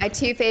myself. My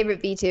two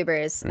favorite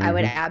VTubers. I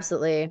would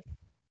absolutely.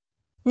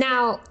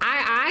 Now,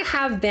 I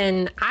have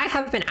been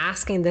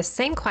asking this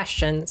same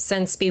question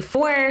since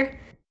before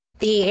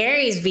the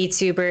Aries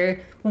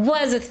VTuber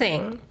was a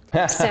thing.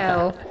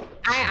 So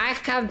I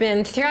have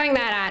been throwing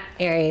that at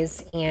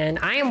Aries, and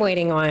I am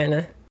waiting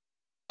on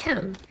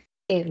him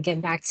to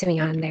get back to me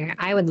on there.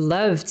 I would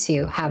love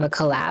to have a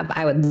collab.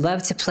 I would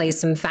love to play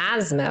some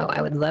Phasmo.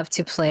 I would love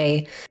to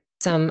play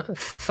some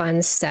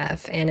fun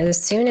stuff. And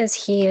as soon as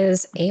he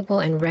is able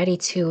and ready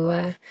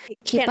to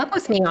keep up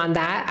with me on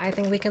that, I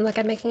think we can look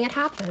at making it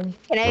happen.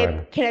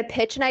 Can I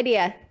pitch an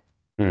idea?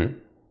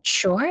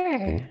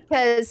 Sure.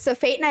 Because so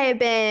Fate and I have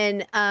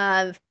been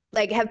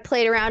have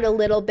played around a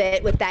little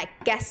bit with that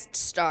guest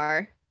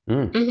star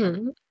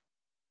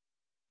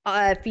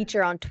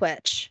feature on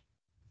Twitch.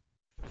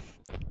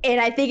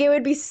 And I think it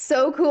would be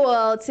so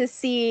cool to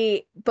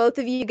see both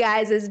of you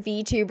guys as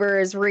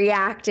VTubers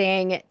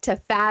reacting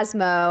to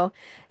Phasmo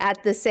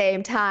at the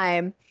same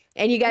time.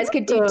 And you guys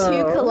could do two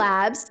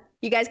collabs.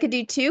 You guys could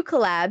do two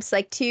collabs,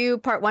 like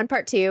part one,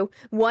 part two.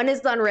 One is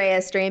on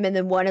Rhea's stream, and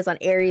then one is on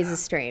Aries'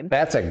 stream.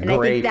 That's a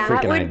great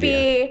freaking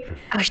idea.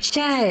 Oh,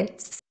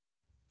 shit.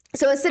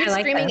 So instead I of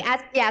like streaming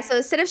that. so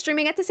instead of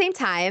streaming at the same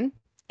time,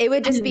 it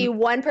would just be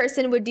one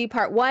person would do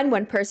part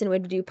one person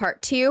would do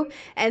part two,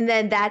 and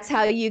then that's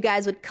how you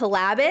guys would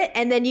collab it,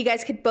 and then you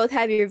guys could both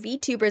have your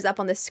VTubers up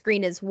on the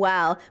screen as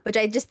well, which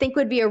I just think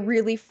would be a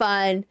really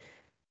fun,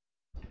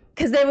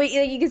 because then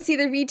you can see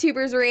the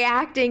VTubers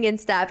reacting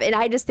and stuff, and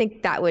I just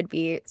think that would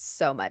be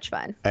so much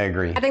fun. I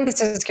agree. I think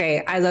this is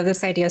great. I love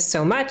this idea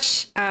so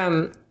much.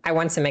 I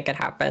want to make it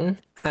happen.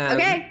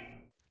 Okay,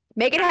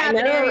 make it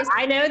happen, Aries.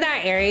 I know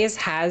that Aries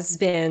has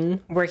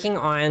been working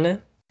on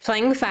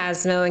playing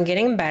Phasmo and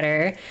getting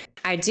better.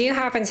 I do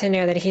happen to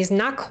know that he's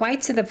not quite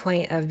to the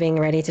point of being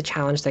ready to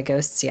challenge the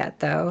ghosts yet,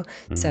 though.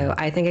 So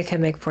I think it could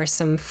make for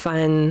some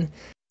fun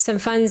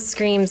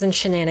screams and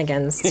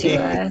shenanigans to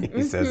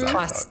He says,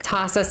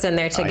 toss us in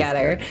there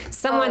together.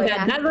 Someone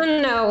that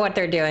doesn't know what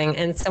they're doing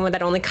and someone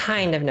that only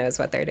kind of knows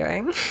what they're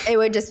doing. It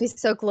would just be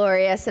so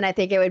glorious, and I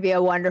think it would be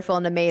a wonderful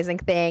and amazing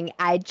thing.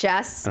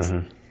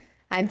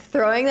 I'm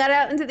throwing that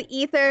out into the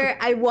ether.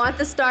 I want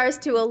the stars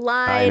to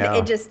align.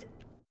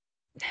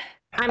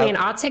 I mean,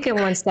 I'll take it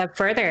one step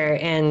further.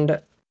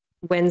 And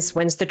when's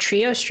the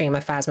trio stream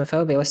of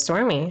Phasmophobia with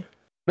Stormy?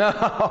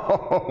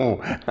 No.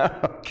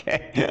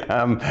 Okay.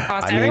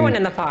 Everyone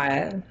in the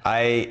pot.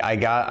 I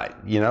got,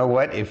 you know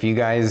what? If you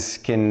guys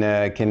can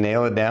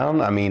nail it down,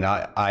 I mean,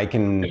 I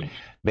can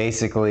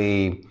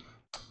basically,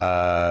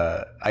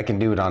 I can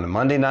do it on a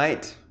Monday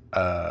night.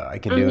 I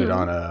can do it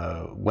on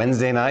a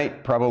Wednesday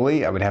night,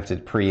 probably. I would have to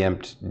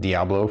preempt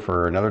Diablo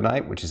for another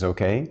night, which is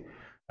okay.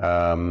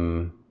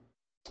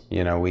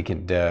 You know, we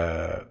could,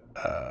 yeah,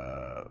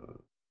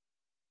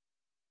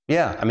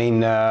 I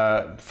mean,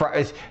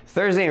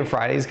 Thursday and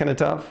Friday is kind of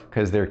tough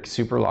because they're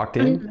super locked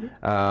in.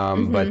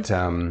 But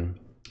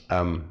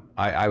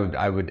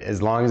I would,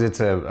 as long as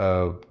it's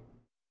a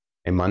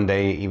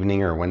Monday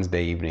evening or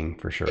Wednesday evening,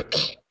 for sure.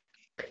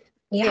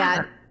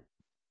 Yeah.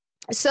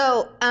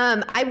 So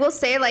I will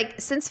say,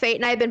 like, since Fate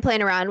and I have been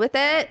playing around with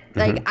it,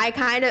 like I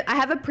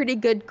have a pretty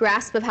good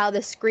grasp of how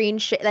the screen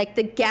like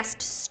the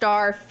guest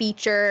star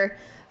feature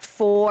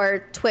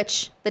for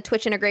Twitch, the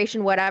Twitch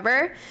integration,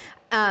 whatever.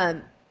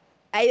 I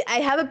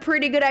have a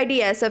pretty good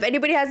idea. So if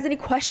anybody has any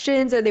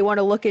questions or they want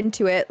to look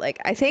into it, like,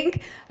 I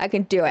think I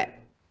can do it.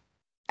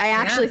 I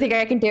actually think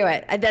I can do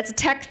it. That's a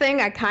tech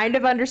thing I kind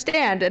of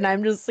understand, and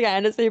I'm just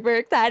kind of super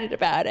excited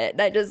about it.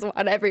 And I just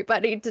want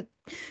everybody to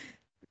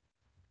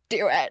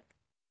do it.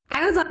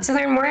 I would love to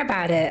learn more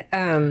about it.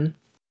 I'm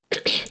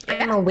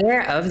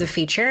aware of the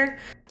feature.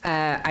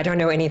 I don't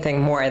know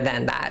anything more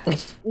than that.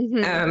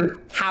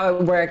 How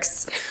it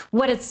works,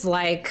 what it's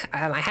like.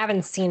 I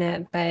haven't seen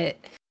it, but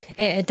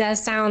it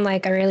does sound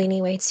like a really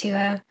neat way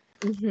to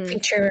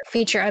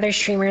feature other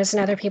streamers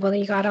and other people that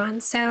you got on.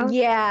 So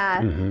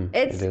yeah,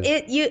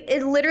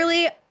 it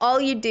literally,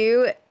 all you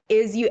do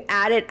is you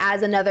add it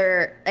as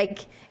another,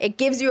 like, it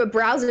gives you a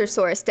browser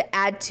source to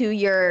add to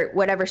your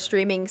whatever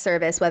streaming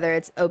service, whether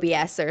it's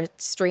OBS or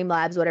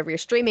Streamlabs, whatever you're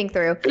streaming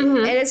through.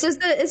 And it's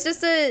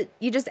just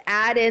you just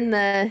add in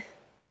the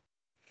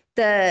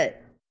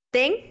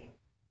thing.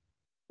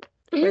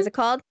 What is it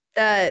called?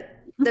 The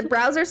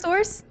browser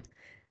source.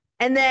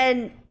 And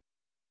then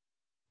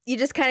you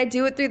just kind of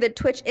do it through the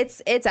Twitch.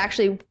 It's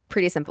actually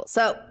pretty simple.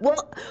 So we'll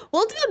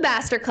do a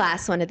master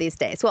class one of these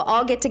days. We'll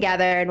all get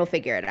together and we'll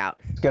figure it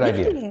out. It's a good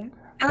idea.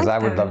 Because I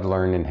would love to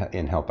learn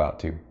and help out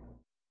too.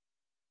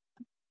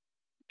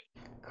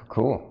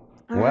 Cool.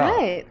 All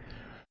right.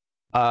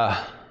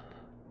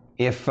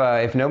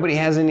 If nobody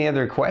has any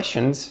other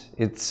questions,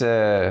 it's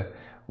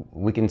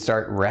we can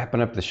start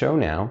wrapping up the show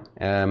now.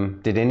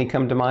 Did any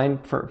come to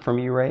mind from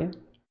you, Raya?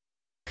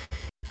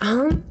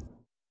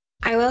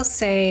 I will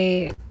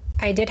say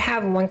I did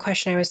have one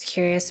question I was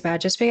curious about,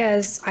 just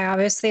because I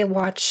obviously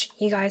watch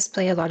you guys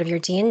play a lot of your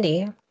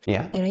D&D.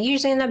 Yeah. You know,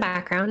 usually in the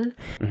background.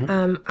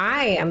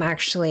 I am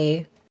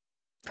actually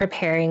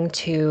preparing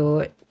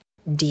to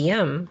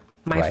DM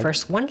my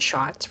first one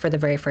shot for the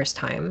very first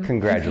time.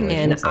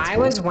 Congratulations. And I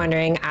was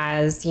wondering,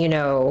 as you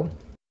know,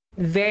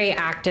 very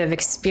active,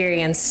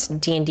 experienced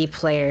D&D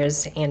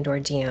players and or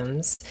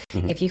DMs,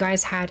 if you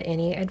guys had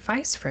any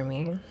advice for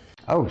me.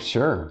 Oh,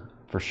 sure.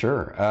 For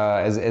sure.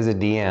 As a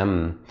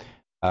DM,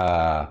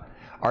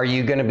 are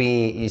you going to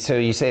be, so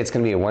you say it's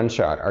going to be a one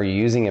shot. Are you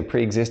using a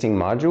pre-existing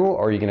module,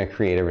 or are you going to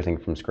create everything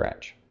from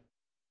scratch?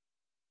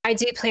 I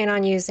do plan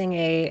on using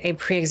a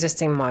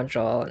pre-existing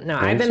module. No,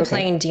 I've been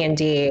playing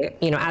D&D,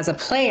 you know, as a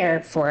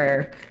player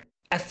for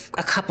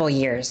a couple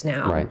years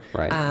now.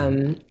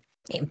 Right.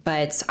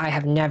 But I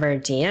have never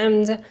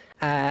DM'd.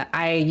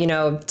 I, you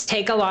know,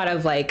 take a lot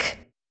of like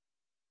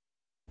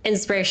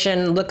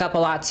inspiration, look up a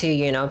lot to,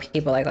 you know,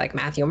 people like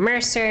Matthew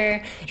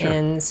Mercer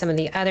and some of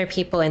the other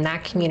people in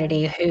that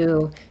community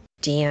who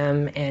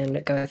DM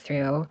and go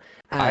through.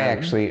 I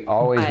actually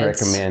always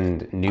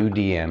recommend new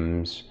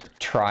DMs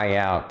try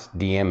out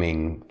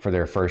DMing for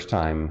their first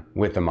time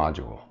with a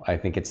module. I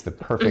think it's the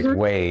perfect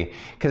way,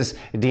 because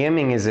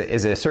DMing is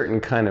a certain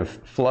kind of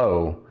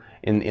flow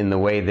in the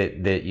way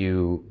that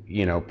you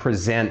know,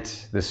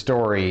 present the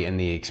story and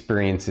the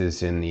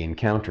experiences and the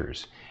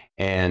encounters.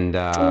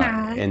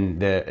 and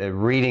the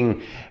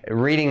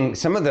reading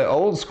some of the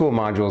old school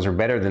modules are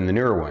better than the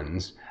newer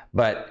ones.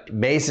 But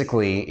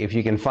basically, if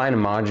you can find a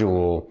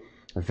module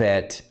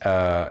that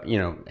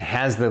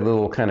has the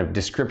little kind of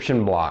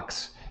description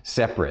blocks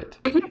separate,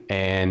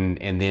 and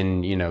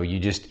then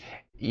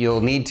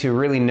you'll need to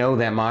really know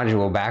that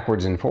module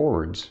backwards and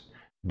forwards.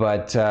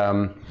 But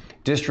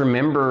just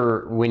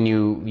remember when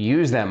you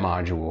use that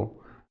module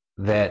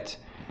that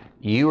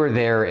you are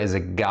there as a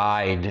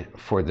guide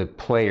for the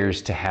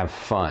players to have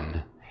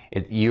fun.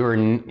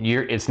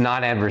 It's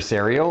not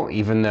adversarial,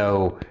 even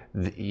though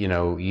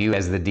you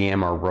as the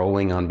DM are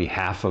rolling on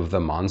behalf of the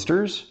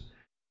monsters.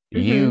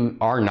 You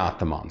are not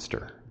the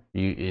monster.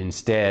 You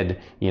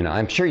instead,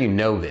 I'm sure you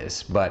know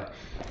this, but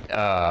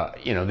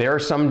there are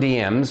some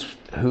DMs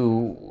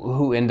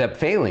who end up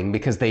failing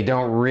because they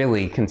don't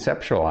really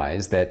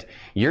conceptualize that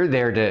you're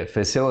there to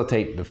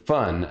facilitate the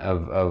fun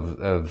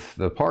of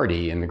the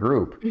party and the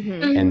group.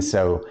 And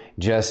so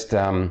just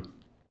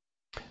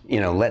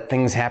let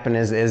things happen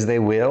as they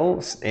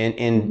will,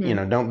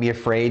 and don't be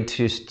afraid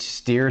to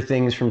steer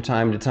things from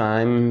time to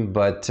time.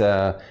 But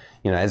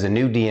as a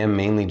new DM,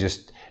 mainly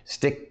just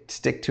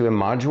stick to a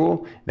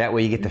module. That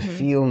way you get the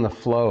feel and the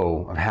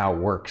flow of how it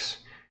works.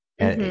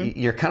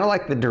 You're kind of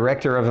like the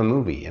director of a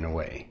movie in a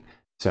way.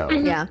 So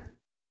yeah.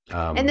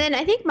 And then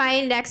I think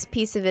my next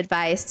piece of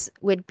advice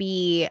would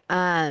be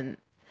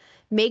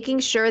making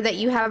sure that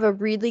you have a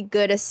really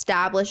good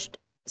established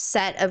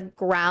set of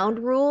ground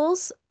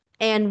rules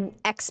and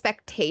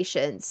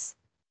expectations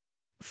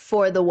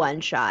for the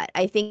one shot.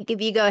 I think if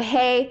you go,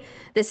 hey,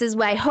 this is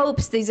my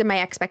hopes, these are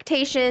my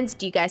expectations,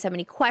 do you guys have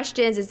any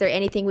questions? Is there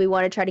anything we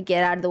want to try to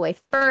get out of the way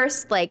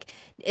first? Like,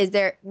 is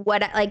there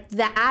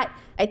that?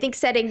 I think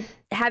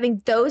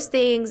having those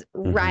things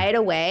right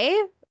away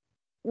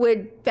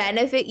would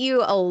benefit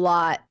you a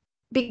lot,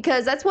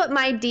 because that's what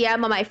my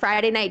DM on my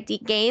Friday night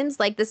games,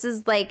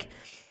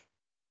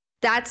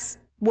 that's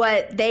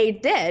what they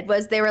did,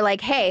 was they were like,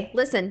 hey,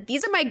 listen,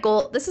 this is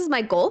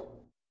my goal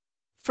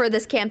for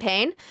this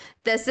campaign.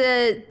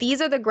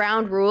 These are the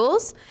ground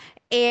rules.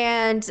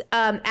 And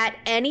at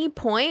any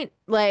point,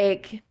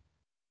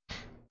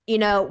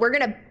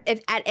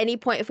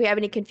 if we have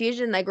any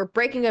confusion, we're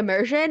breaking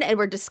immersion and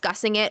we're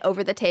discussing it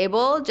over the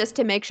table just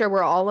to make sure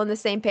we're all on the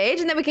same page,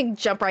 and then we can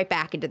jump right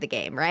back into the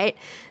game, right?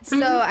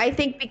 So I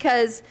think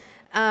because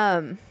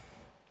I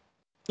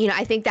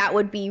think that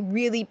would be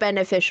really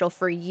beneficial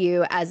for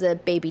you as a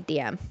baby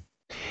DM.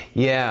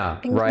 Yeah,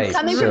 right.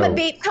 Coming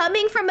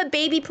from a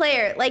baby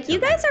player, you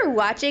guys are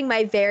watching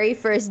my very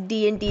first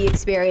D&D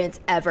experience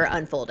ever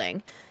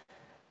unfolding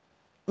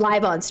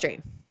live on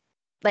stream.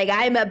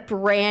 I'm a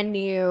brand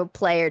new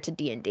player to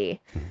D&D.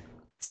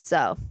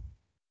 So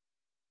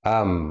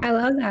I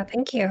love that.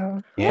 Thank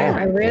you. Yeah,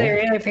 I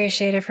really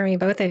appreciate it from you,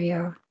 both of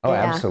you. Oh,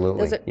 yeah.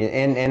 Absolutely.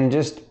 And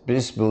just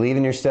believe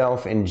in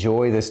yourself.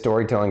 Enjoy the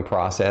storytelling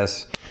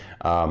process.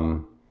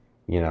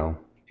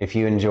 If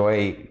you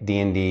enjoy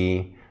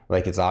D&D,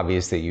 like it's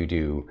obvious that you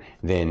do,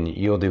 then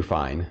you'll do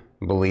fine.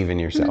 Believe in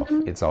yourself.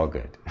 It's all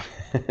good.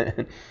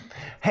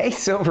 Hey,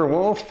 Silver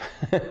Wolf.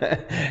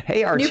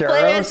 Hey, Archeros. New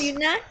players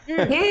unite.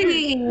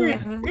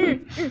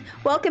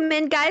 Welcome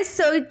in, guys.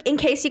 So in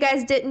case you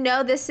guys didn't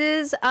know, this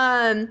is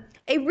a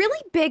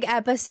really big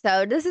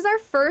episode. This is our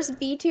first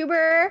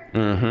VTuber.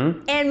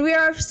 And we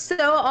are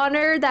so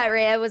honored that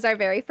Rhea was our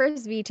very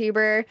first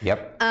VTuber.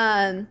 Yep.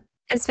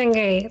 It's been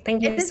great.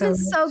 Thank you so much.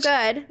 This is so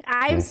good.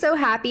 I'm so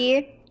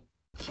happy.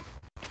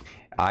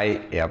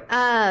 Yep.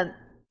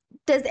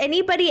 Does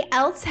anybody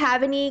else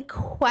have any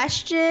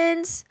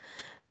questions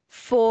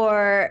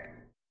for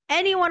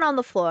anyone on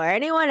the floor?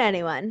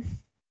 Anyone?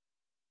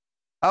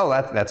 Oh,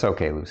 that's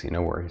okay, Lucy.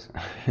 No worries.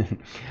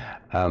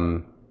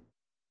 Well,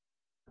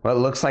 it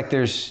looks like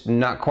there's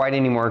not quite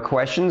any more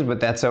questions, but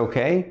that's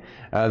okay.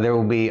 There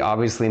will be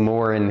obviously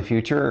more in the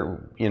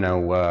future,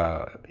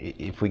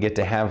 if we get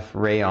to have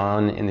Ray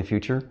on in the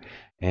future.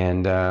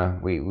 And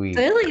we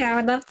Absolutely, I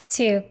would love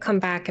to come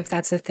back if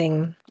that's a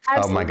thing.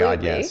 Absolutely. Oh my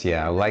God, yes,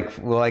 yeah. Like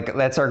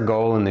that's our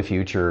goal in the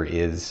future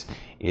is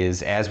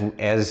as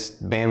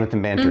Bandwidth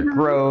and Banter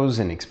grows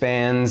and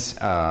expands,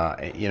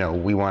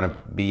 we want to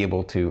be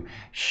able to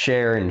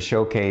share and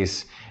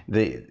showcase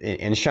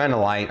and shine a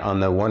light on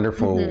the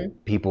wonderful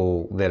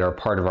people that are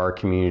part of our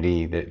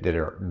community that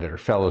are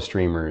fellow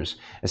streamers,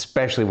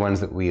 especially ones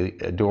that we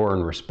adore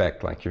and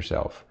respect, like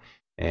yourself.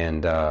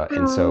 And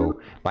so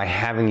by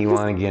having you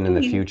on again in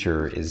the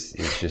future is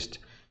just,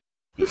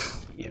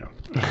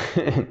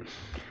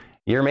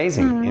 you're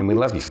amazing and we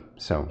love you.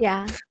 So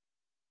yeah.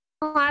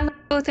 Oh, I love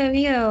both of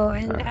you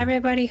and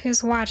everybody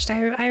who's watched.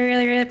 I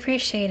really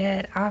appreciate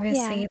it.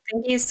 Obviously,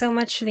 thank you so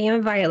much for the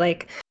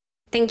invite.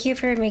 Thank you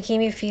for making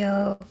me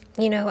feel,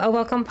 a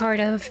welcome part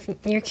of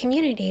your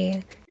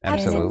community.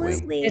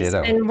 Absolutely. It's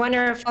been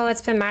wonderful.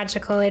 It's been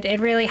magical. It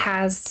really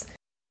has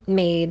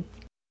made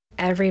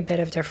every bit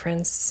of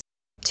difference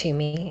to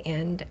me,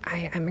 and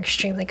I'm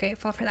extremely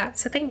grateful for that.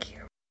 So thank you.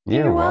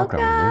 You're welcome.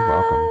 You're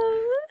welcome.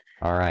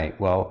 All right.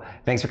 Well,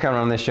 thanks for coming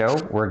on the show.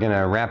 We're going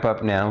to wrap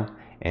up now.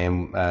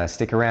 And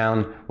stick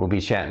around. We'll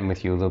be chatting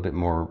with you a little bit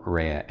more,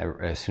 Rhea,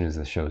 as soon as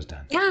the show's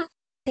done. Yeah.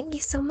 Thank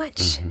you so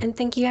much. And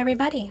thank you,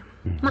 everybody.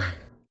 Mwah.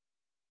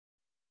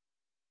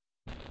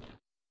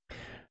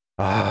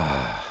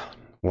 Ah,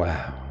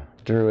 wow.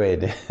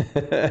 Druid.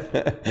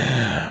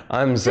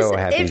 I'm so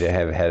happy to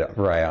have had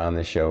Raya on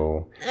the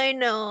show. I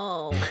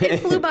know. It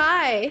flew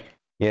by.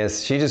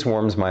 Yes, she just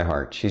warms my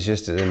heart. She's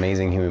just an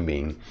amazing human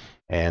being.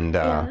 And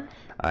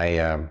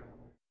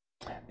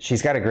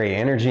she's got a great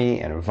energy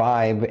and a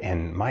vibe.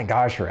 And my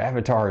gosh, her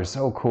avatar is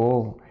so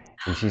cool.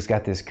 And she's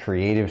got this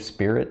creative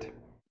spirit.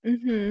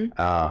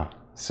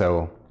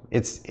 So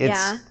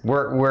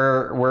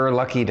we're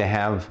lucky to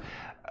have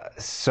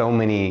so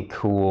many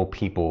cool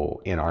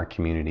people in our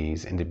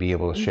communities and to be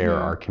able to share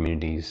our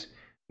communities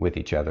with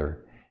each other.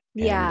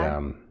 Yeah.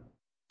 And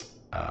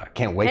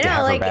can't wait to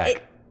have her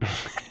back.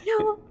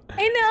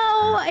 I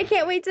know. I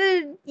can't wait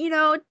to,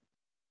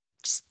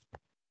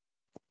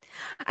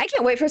 I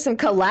can't wait for some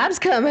collabs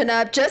coming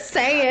up. Just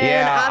saying.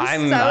 Yeah,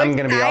 I'm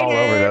going to be all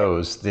over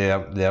those.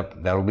 Yep,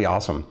 that'll be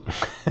awesome.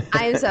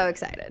 I'm so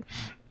excited.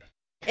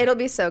 It'll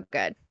be so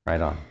good.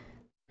 Right on.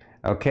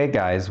 Okay,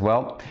 guys.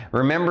 Well,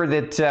 remember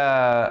that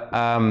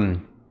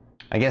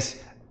I guess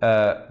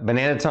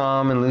Banana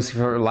Tom and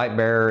Lucifer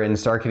Lightbearer and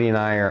Starkitty and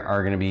I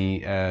are going to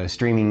be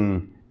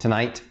streaming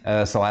tonight,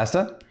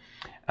 Celesta.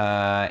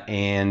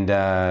 And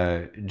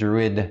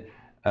Druid,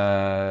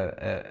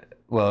 of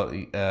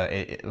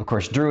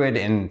course, Druid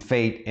and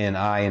Fate and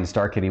I and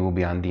Starkitty will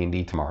be on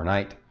D&D tomorrow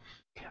night.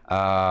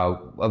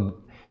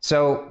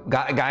 So,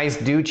 guys,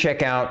 do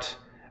check out,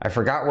 I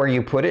forgot where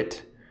you put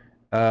it,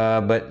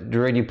 but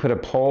Druid, you put a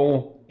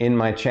poll in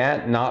my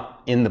chat,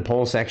 not in the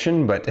poll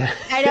section, but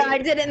I know I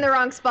did it in the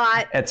wrong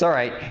spot. That's all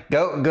right.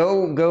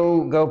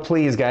 Go!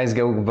 Please, guys,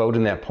 go vote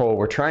in that poll.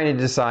 We're trying to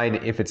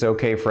decide if it's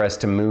okay for us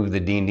to move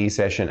the D&D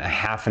session a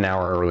half an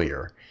hour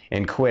earlier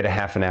and quit a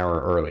half an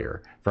hour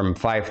earlier, from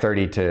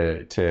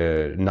 5:30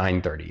 to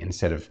 9:30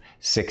 instead of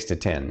 6 to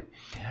 10.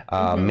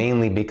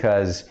 Mainly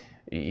because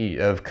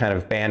of kind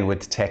of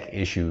bandwidth tech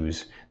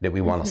issues that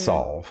we want to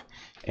solve.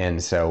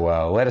 And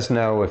so let us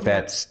know if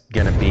that's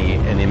going to be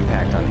an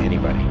impact on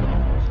anybody.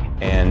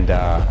 And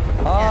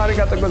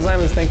arigato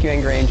gozaimasu. Thank you,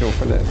 Angry Angel,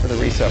 for the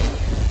resub.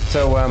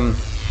 So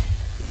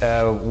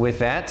with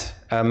that,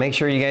 make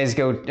sure you guys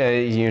go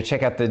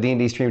check out the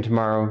D&D stream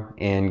tomorrow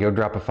and go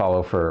drop a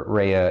follow for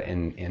Rhea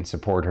and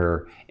support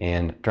her,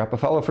 and drop a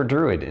follow for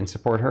Druid and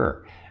support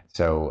her.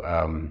 So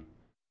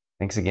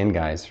thanks again,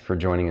 guys, for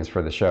joining us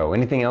for the show.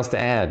 Anything else to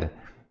add,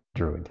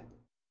 Druid?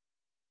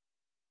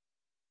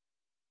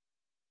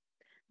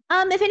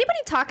 If anybody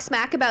talks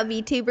smack about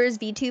VTubers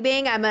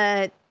VTubing, I'm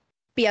gonna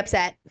be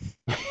upset.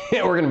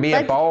 We're gonna be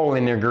up all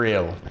in their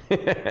grill.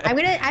 I'm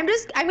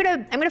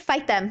gonna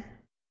fight them.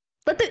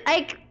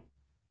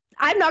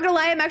 I'm not gonna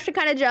lie, I'm actually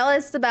kind of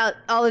jealous about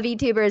all the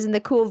VTubers and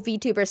the cool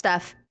VTuber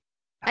stuff.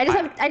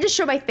 I just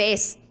show my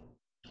face.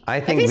 I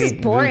think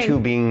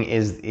VTubing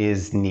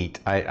is neat.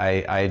 I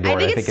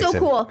adore it. I think it's so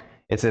cool.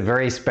 It's a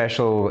very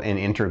special and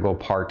integral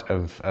part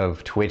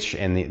of Twitch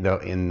and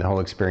the whole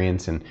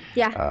experience. And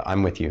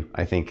I'm with you.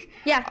 I think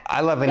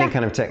I love any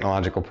kind of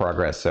technological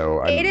progress.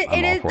 So I'm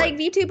all for it.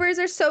 VTubers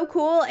are so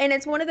cool, and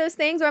it's one of those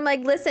things where I'm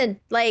like, listen,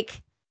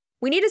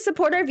 we need to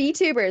support our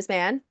VTubers,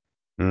 man.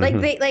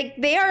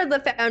 They are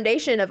the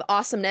foundation of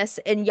awesomeness,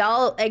 and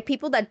y'all,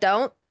 people that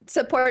don't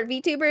support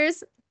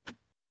VTubers,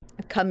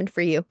 I'm coming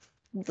for you.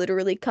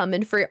 Literally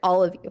coming for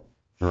all of you.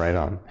 Right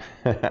on.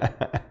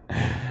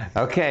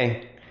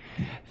 Okay.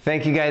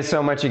 Thank you guys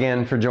so much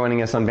again for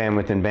joining us on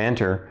Bandwidth and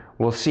Banter.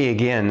 We'll see you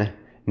again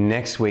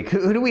next week.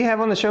 Who do we have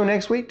on the show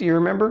next week? Do you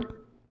remember?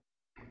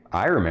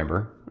 I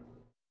remember.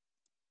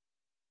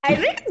 I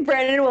think it's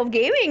Brandon Wolf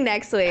Gaming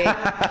next week.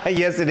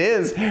 Yes, it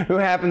is. Who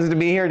happens to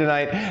be here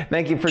tonight.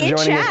 Thank you for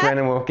joining us,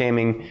 Brandon Wolf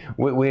Gaming.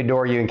 We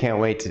adore you and can't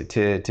wait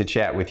to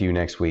chat with you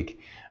next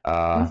week.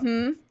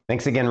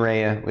 Thanks again,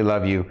 Rhea. We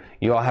love you.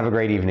 You all have a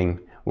great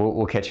evening.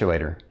 We'll catch you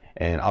later.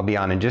 And I'll be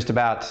on in just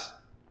about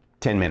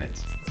 10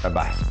 minutes.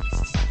 Bye-bye.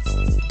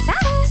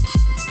 Bye.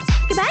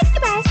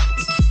 Goodbye.